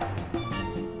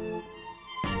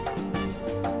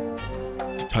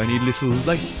 Tiny little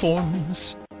life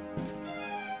forms.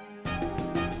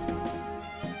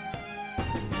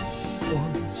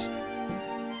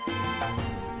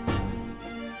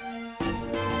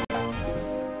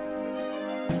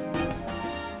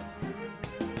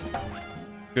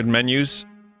 Good menus.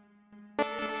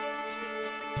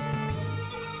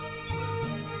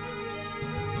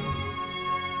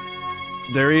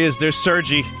 There he is, there's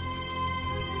Sergi.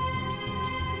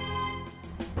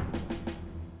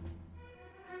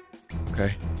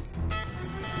 Okay.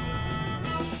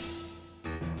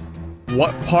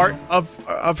 What part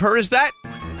of her is that?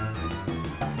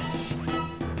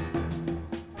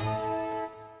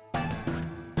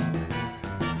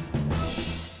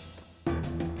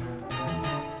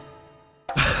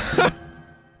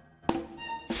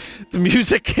 The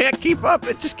music can't keep up,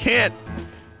 it just can't.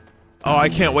 Oh, I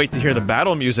can't wait to hear the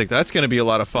battle music, that's gonna be a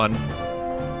lot of fun.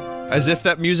 As if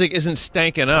that music isn't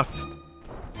stank enough.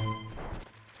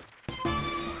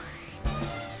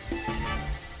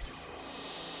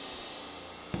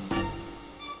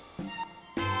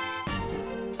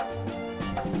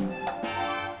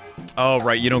 Oh,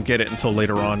 right, you don't get it until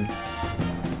later on.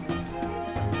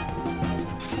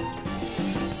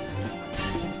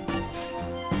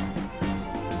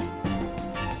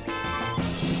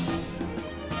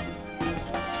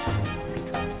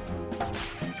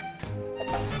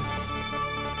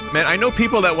 Man, I know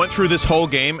people that went through this whole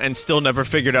game and still never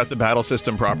figured out the battle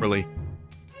system properly.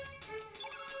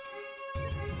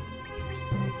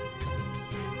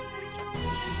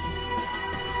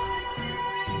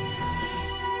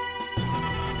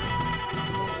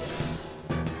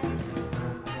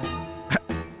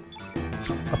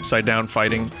 Upside down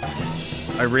fighting.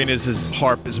 Irina's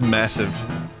harp is massive.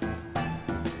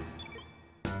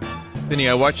 Vinny,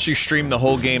 I watched you stream the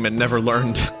whole game and never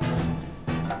learned.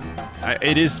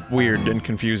 It is weird and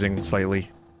confusing, slightly.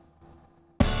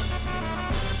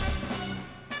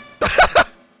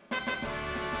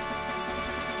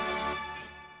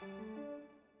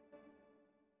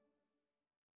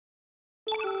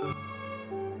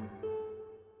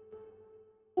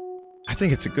 I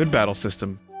think it's a good battle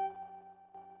system.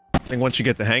 I think once you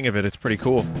get the hang of it, it's pretty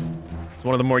cool. It's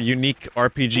one of the more unique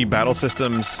RPG battle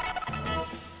systems,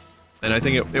 and I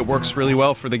think it works really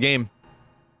well for the game.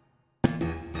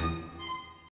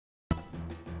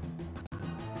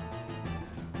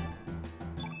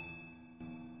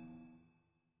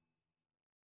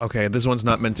 Okay, this one's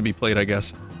not meant to be played, I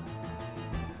guess.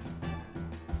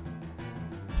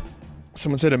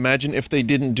 Someone said, imagine if they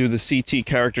didn't do the CT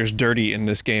characters dirty in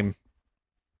this game.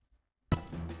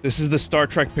 This is the Star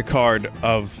Trek Picard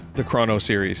of the Chrono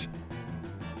series.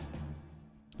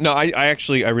 No,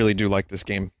 I really do like this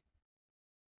game.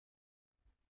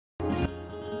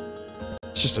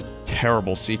 It's just a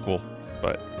terrible sequel,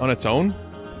 but on its own,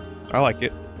 I like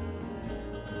it.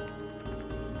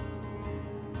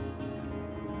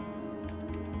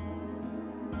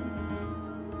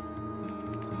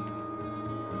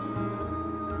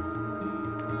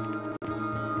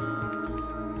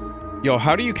 Yo,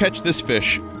 how do you catch this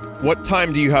fish? What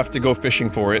time do you have to go fishing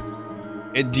for it?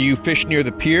 Do you fish near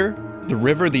the pier? The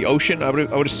river? The ocean? I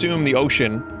would assume the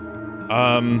ocean.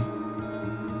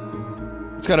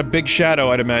 It's got a big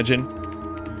shadow, I'd imagine.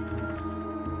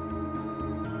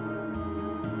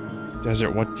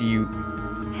 Desert, what do you...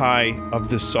 High of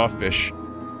this sawfish.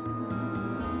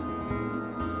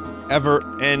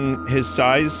 Ever in his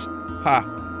size?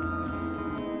 Ha.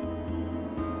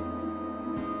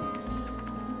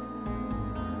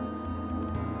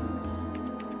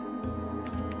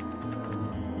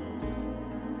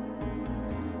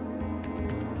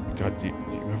 God, do you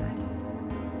ever...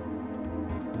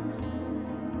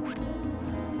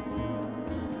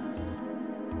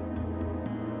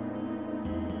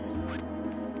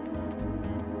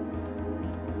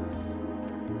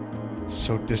 It's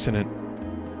so dissonant.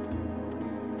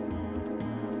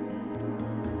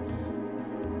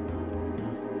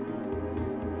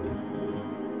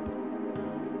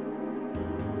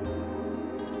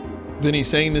 Vinny,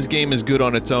 saying this game is good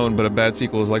on its own, but a bad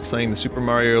sequel is like saying the Super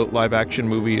Mario live-action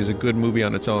movie is a good movie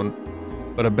on its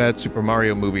own, but a bad Super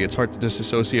Mario movie. It's hard to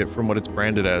disassociate from what it's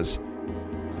branded as.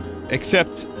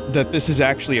 Except that this is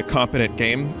actually a competent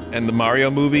game, and the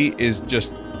Mario movie is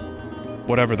just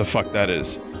whatever the fuck that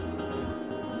is.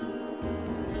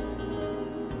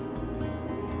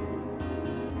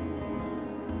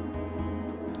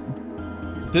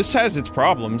 This has its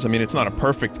problems. I mean, it's not a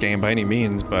perfect game by any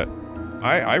means, but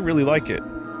I really like it.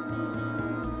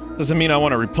 Doesn't mean I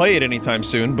want to replay it anytime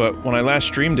soon, but when I last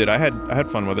streamed it, I had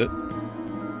fun with it.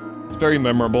 It's very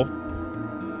memorable.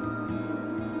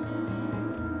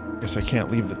 Guess I can't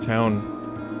leave the town.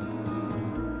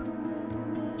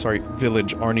 Sorry,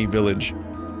 village, Arnie Village.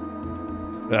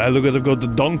 Look at I've got the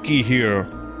donkey here.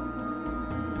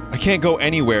 I can't go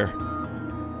anywhere.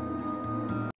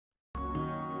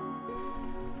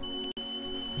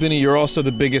 Vinny, you're also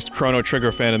the biggest Chrono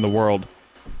Trigger fan in the world.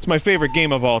 It's my favorite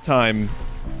game of all time,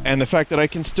 and the fact that I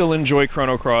can still enjoy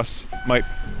Chrono Cross might,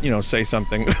 you know, say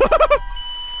something.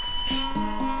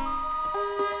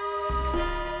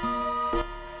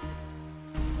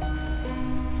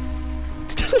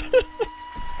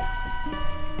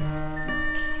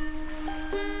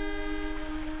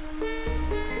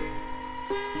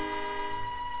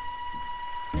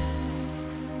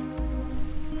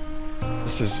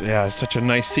 This is, yeah, such a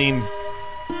nice scene.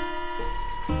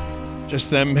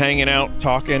 Just them hanging out,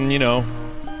 talking, you know.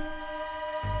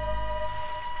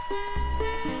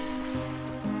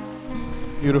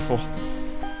 Beautiful.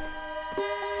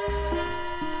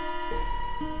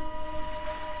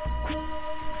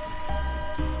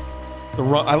 The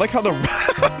run- I like how the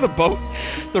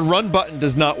the run button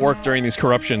does not work during these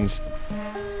corruptions.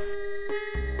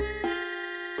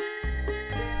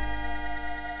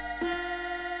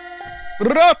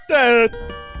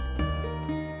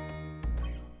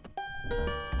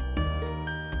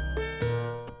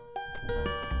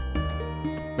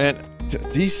 Man,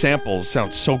 these samples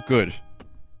sound so good.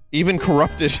 Even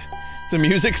corrupted, the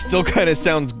music still kind of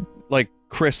sounds, like,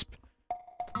 crisp.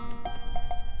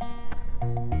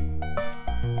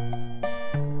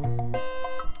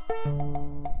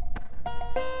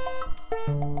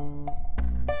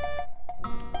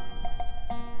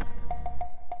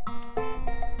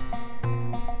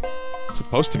 It's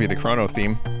supposed to be the Chrono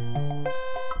theme.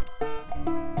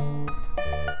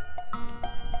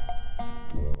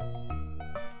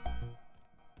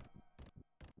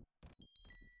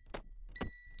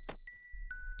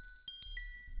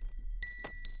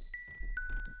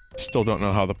 Still don't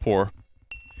know how the poor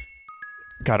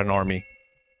got an army.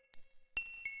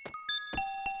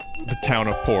 The town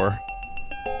of Poor.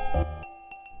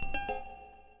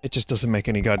 It just doesn't make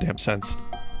any goddamn sense.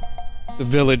 The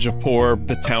village of Poor,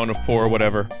 the town of Poor,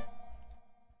 whatever.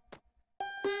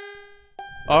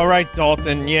 Alright,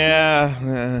 Dalton,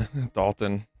 yeah.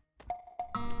 Dalton.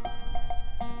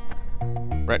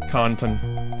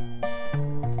 Retconton.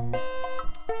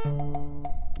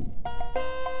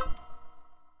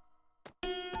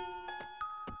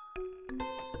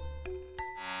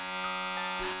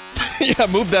 Yeah,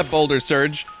 move that boulder,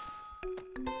 Surge.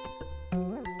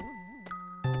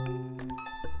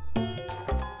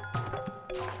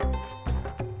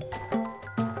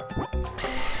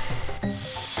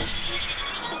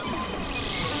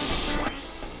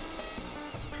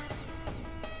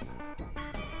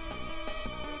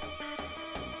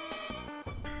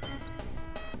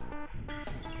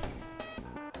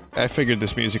 I figured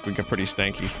this music would get pretty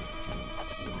stanky.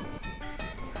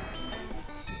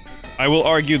 I will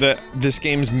argue that this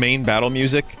game's main battle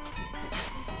music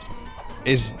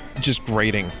is just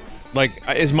grating. Like,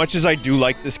 as much as I do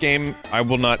like this game, I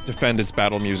will not defend its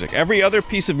battle music. Every other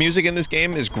piece of music in this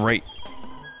game is great.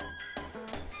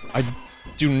 I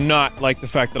do not like the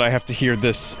fact that I have to hear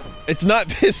this. It's not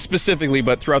this specifically,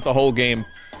 but throughout the whole game.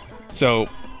 So,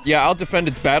 yeah, I'll defend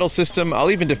its battle system,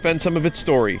 I'll even defend some of its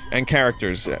story and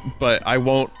characters, but I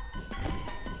won't...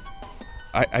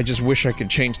 I just wish I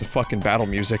could change the fucking battle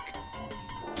music.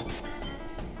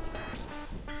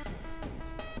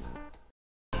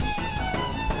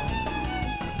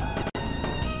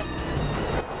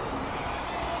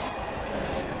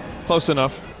 Close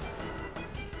enough.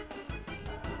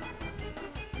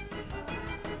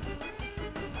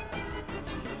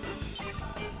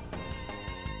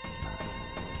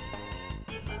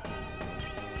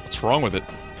 What's wrong with it?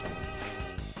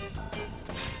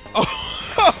 Oh!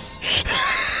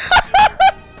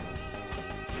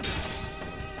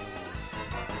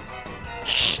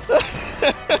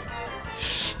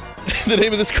 The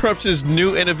name of this corruption is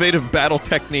New Innovative Battle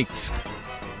Techniques.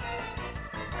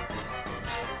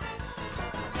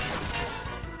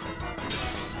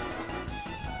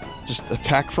 Just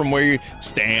attack from where you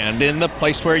stand in the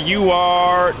place where you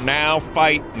are. Now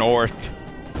fight north.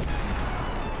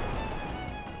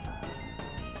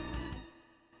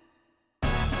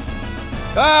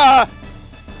 Ah!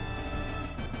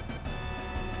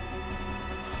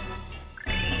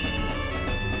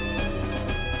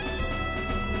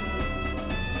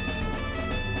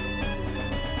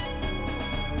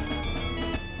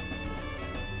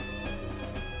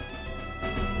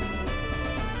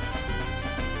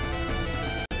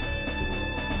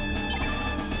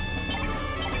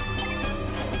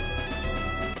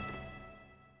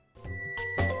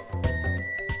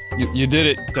 You did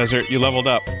it, Desert. You leveled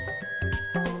up.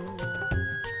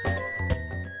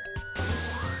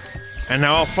 And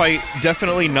now I'll fight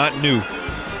definitely not new.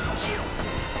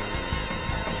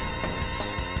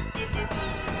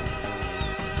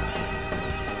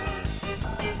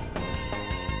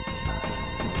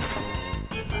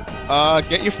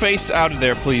 Get your face out of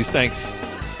there, please. Thanks.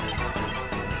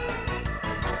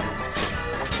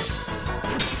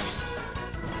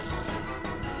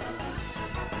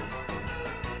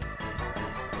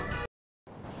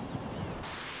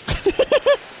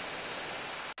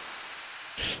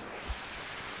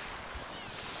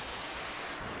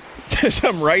 There's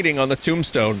some writing on the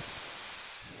tombstone.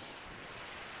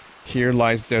 Here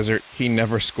lies Desert. He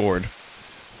never scored.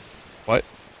 What?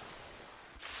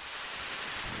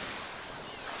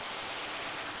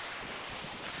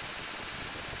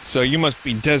 So you must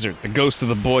be Desert, the ghost of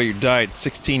the boy who died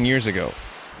 16 years ago.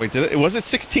 Wait, was it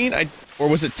 16? Or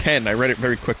was it 10? I read it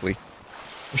very quickly.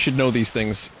 I should know these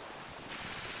things.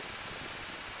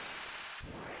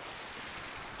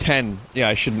 10. Yeah,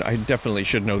 I definitely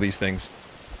should know these things.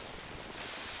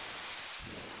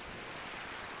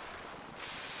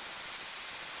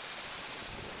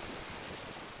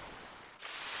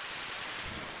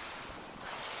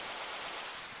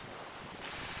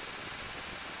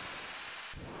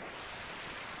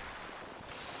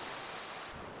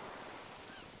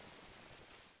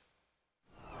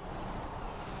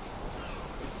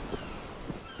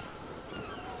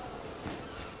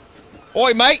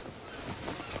 Oi, mate!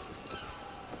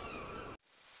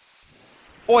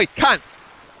 Oi, cunt!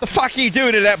 The fuck are you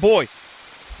doing to that boy?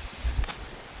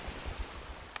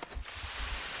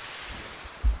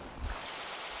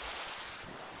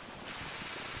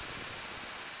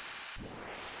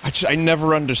 I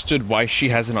never understood why she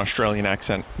has an Australian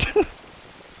accent.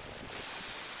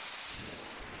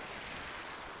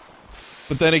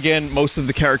 But then again, most of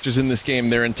the characters in this game,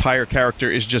 their entire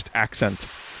character is just accent.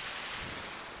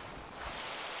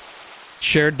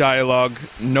 Shared dialogue,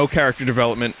 no character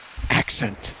development,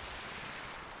 accent.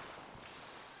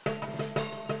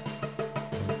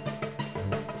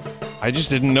 I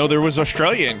just didn't know there was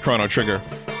Australia in Chrono Trigger.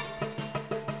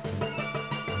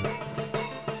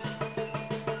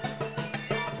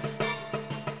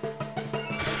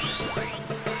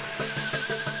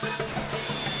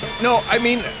 No, I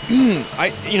mean,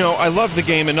 I love the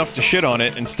game enough to shit on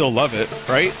it and still love it,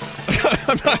 right?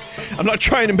 I'm not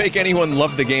trying to make anyone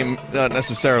love the game,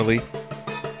 necessarily.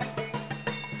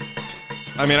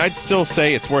 I mean, I'd still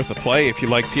say it's worth a play if you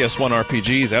like PS1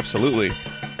 RPGs, absolutely.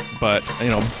 But,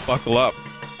 buckle up.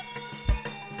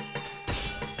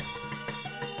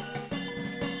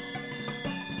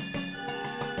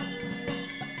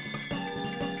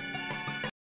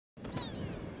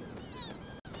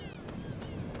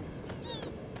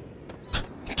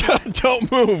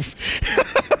 Don't move!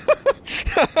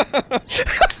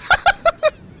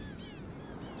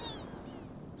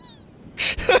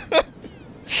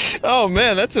 Oh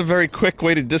man, that's a very quick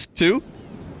way to disc 2.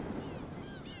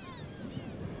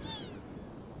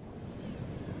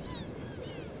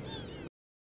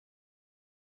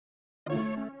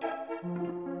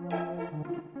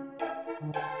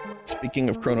 Speaking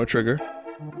of Chrono Trigger.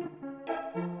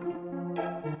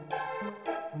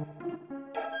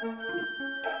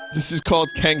 This is called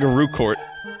Kangaroo Court.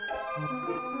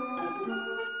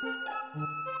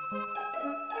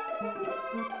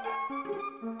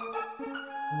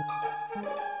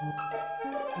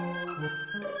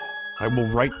 I will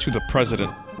write to the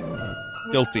president.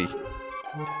 Guilty.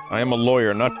 I am a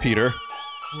lawyer, not Peter.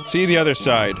 See the other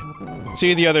side.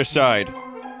 See the other side.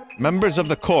 Members of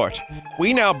the court,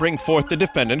 we now bring forth the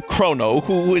defendant, Chrono,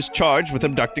 who is charged with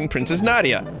abducting Princess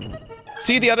Nadia.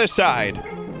 See the other side.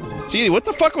 See, what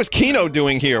the fuck was Kino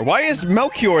doing here? Why is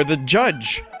Melchior the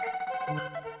judge?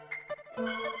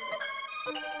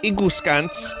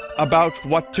 Iguskants about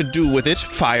what to do with it.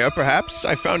 Fire, perhaps?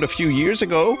 I found a few years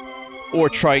ago. Or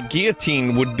try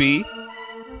guillotine would be.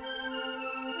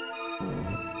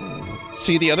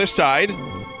 See the other side?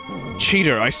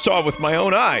 Cheater, I saw with my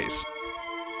own eyes.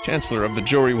 Chancellor of the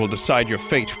jury will decide your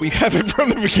fate. We have it from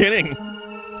the beginning!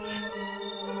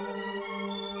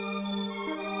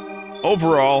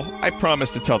 Overall, I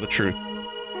promise to tell the truth.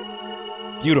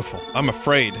 Beautiful. I'm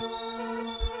afraid.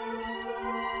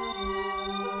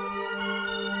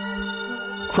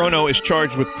 Chrono is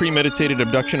charged with premeditated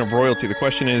abduction of royalty. The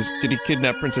question is, did he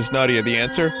kidnap Princess Nadia? The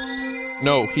answer?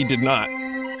 No, he did not.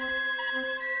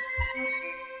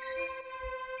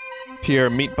 Pierre,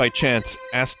 meet by chance,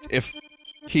 asked if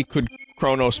he could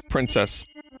Chronos Princess.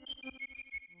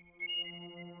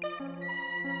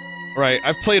 Right,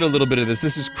 I've played a little bit of this.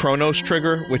 This is Chronos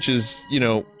Trigger, which is, you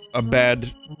know, a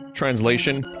bad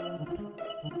translation.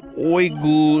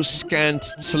 Oigu scant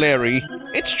slary.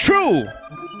 It's true!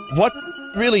 What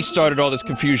really started all this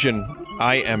confusion?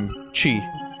 I am Chi.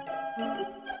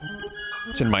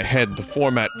 It's in my head, the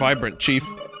format vibrant, Chief.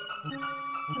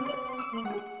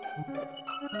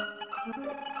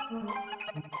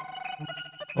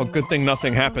 Well, good thing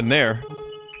nothing happened there.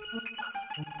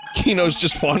 Kino's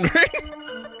just wandering.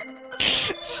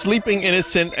 Sleeping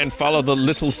innocent and follow the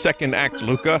little second act,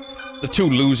 Luca. The two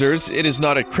losers. It is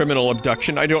not a criminal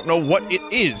abduction. I don't know what it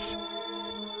is.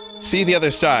 See the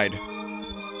other side.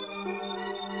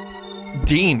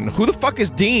 Dean. Who the fuck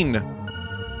is Dean?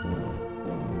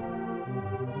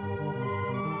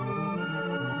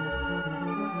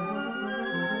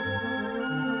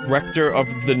 Rector of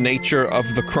the nature of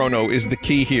the chrono is the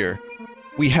key here.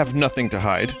 We have nothing to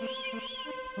hide.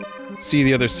 See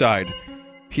the other side.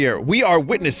 Here, we are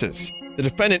witnesses. The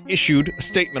defendant issued a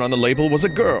statement on the label was a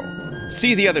girl.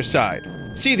 See the other side.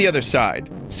 See the other side.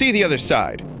 See the other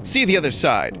side. See the other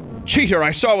side. Cheater,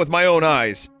 I saw with my own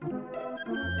eyes.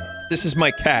 This is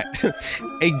my cat.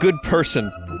 A good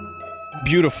person.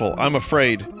 Beautiful, I'm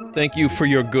afraid. Thank you for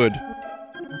your good.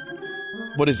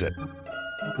 What is it?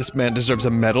 This man deserves a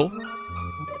medal?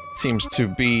 Seems to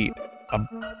be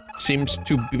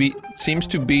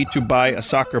to buy a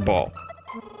soccer ball.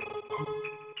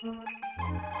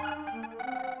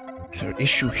 The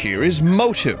issue here is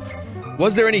motive.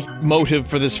 Was there any motive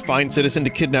for this fine citizen to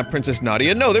kidnap Princess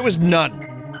Nadia? No, there was none.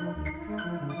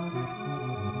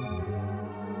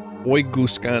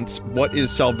 Oiguskans, what is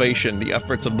salvation? The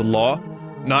efforts of the law?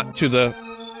 Not to the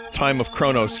time of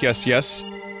Chronos, yes, yes.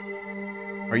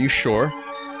 Are you sure?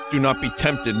 Do not be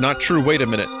tempted. Not true, wait a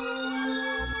minute.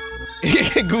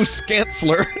 Goose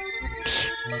Scansler.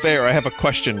 Fair, I have a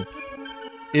question.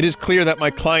 It is clear that my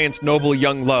client's noble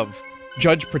young love.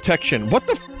 Judge protection. What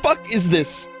the fuck is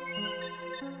this?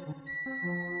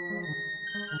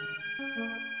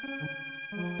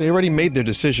 They already made their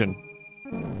decision.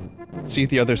 See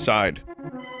the other side.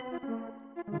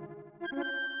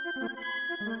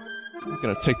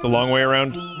 Gonna take the long way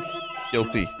around?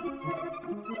 Guilty.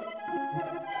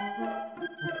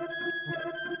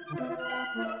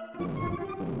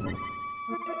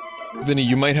 Vinny,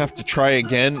 you might have to try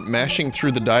again. Mashing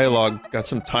through the dialogue got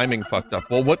some timing fucked up.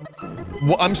 Well, what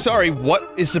I'm sorry,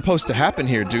 what is supposed to happen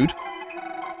here, dude?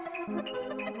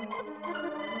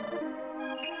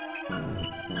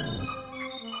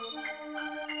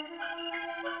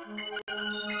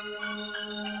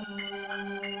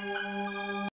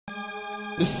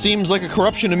 This seems like a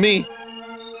corruption to me.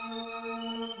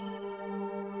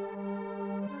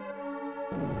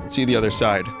 See the other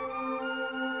side.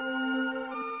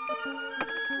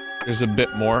 There's a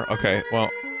bit more. Okay, well,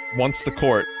 once the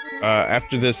court,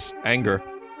 after this anger,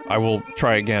 I will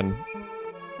try again.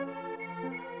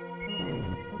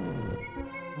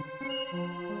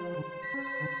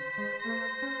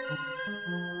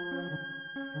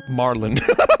 Marlin.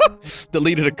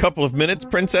 Deleted a couple of minutes,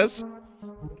 princess?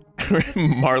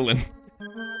 Marlin.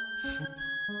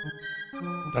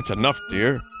 That's enough,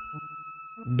 dear.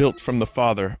 Built from the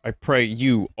father, I pray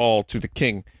you all to the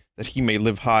king, that he may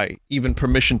live high, even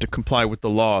permission to comply with the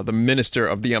law, the minister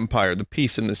of the empire, the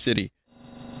peace in the city.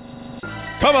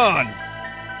 Come on!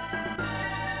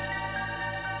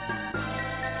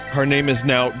 Her name is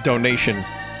now Donation.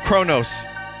 Chronos.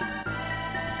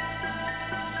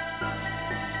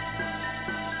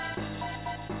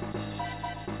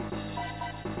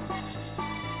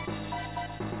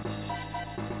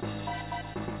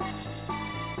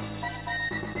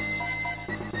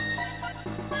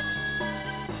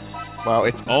 Wow,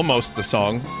 it's almost the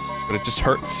song, but it just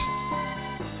hurts.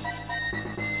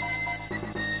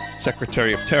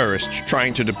 Secretary of Terrorists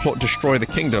trying to destroy the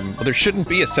kingdom. Well, there shouldn't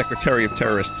be a Secretary of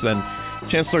Terrorists, then.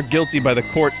 Chancellor guilty by the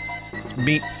court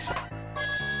meets.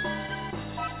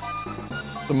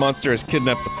 The monster has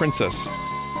kidnapped the princess.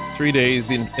 3 days,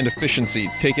 the inefficiency.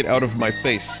 Take it out of my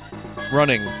face.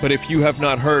 Running, but if you have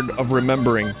not heard of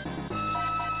remembering.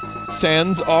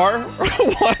 sands are?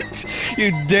 What?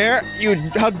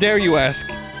 How dare you ask?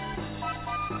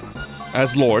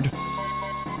 As Lord.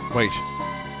 Wait.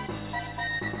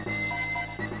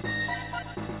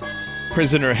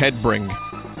 Prisoner Headbring.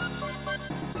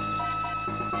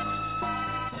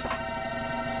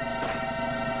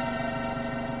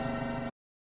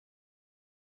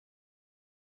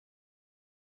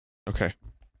 Okay.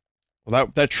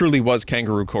 Well, that truly was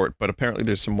Kangaroo Court, but apparently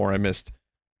there's some more I missed.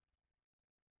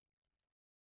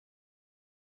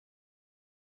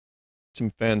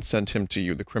 Some fans sent him to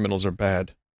you. The criminals are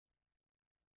bad.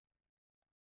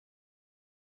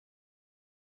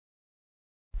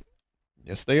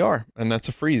 Yes, they are. And that's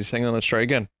a freeze. Hang on, let's try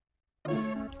again.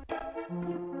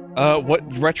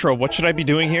 Retro, what should I be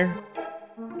doing here?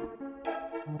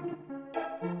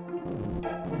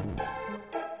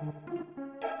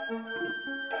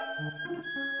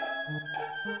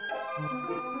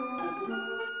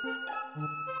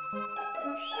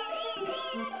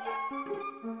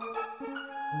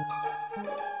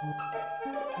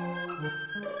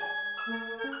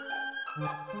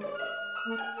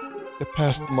 Get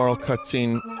past the moral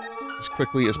cutscene as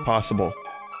quickly as possible.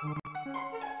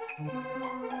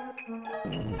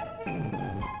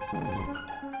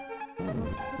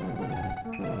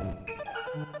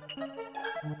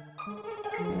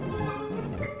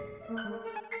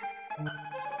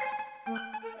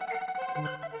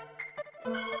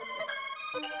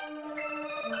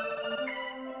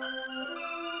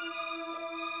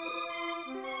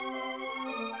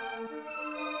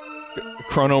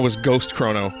 Chrono was Ghost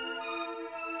Chrono.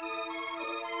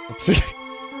 Let's see.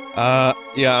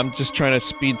 Yeah, I'm just trying to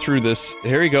speed through this.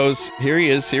 Here he goes. Here he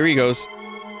is. Here he goes.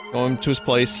 Going to his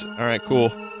place. Alright, cool.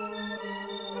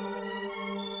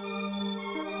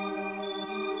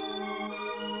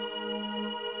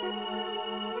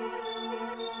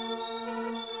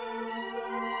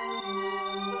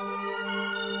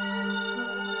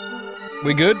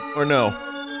 We good? Or no?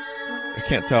 I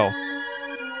can't tell.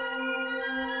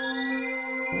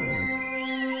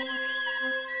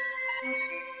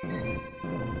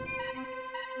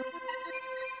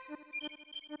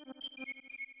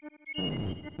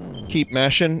 Keep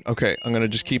mashing? Okay, I'm gonna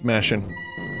just keep mashing.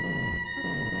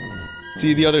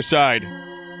 See the other side.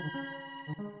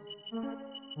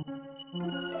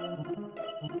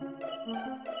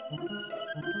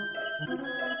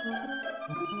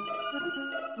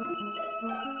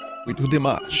 We do the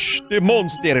march. The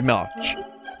monster march.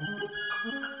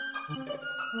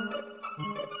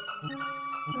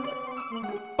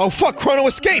 Oh fuck, Chrono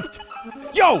escaped!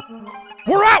 Yo!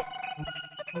 We're out!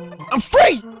 I'm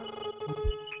free!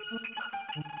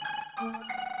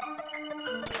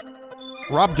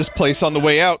 Robbed this place on the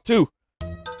way out, too.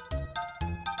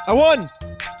 I won!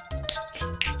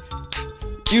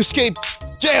 You escaped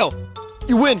jail!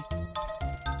 You win!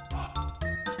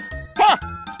 Ha!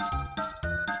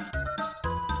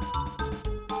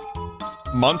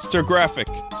 Monster graphic.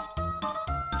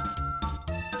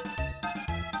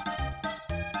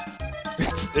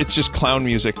 It's just clown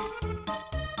music.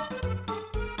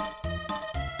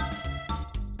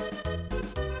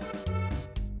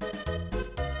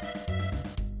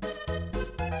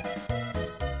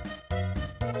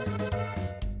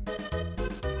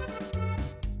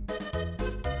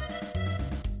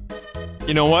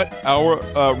 You know what?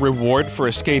 Our reward for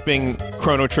escaping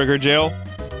Chrono Trigger jail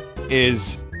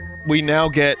is we now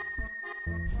get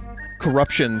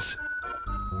corruptions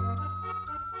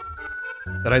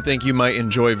that I think you might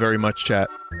enjoy very much, chat.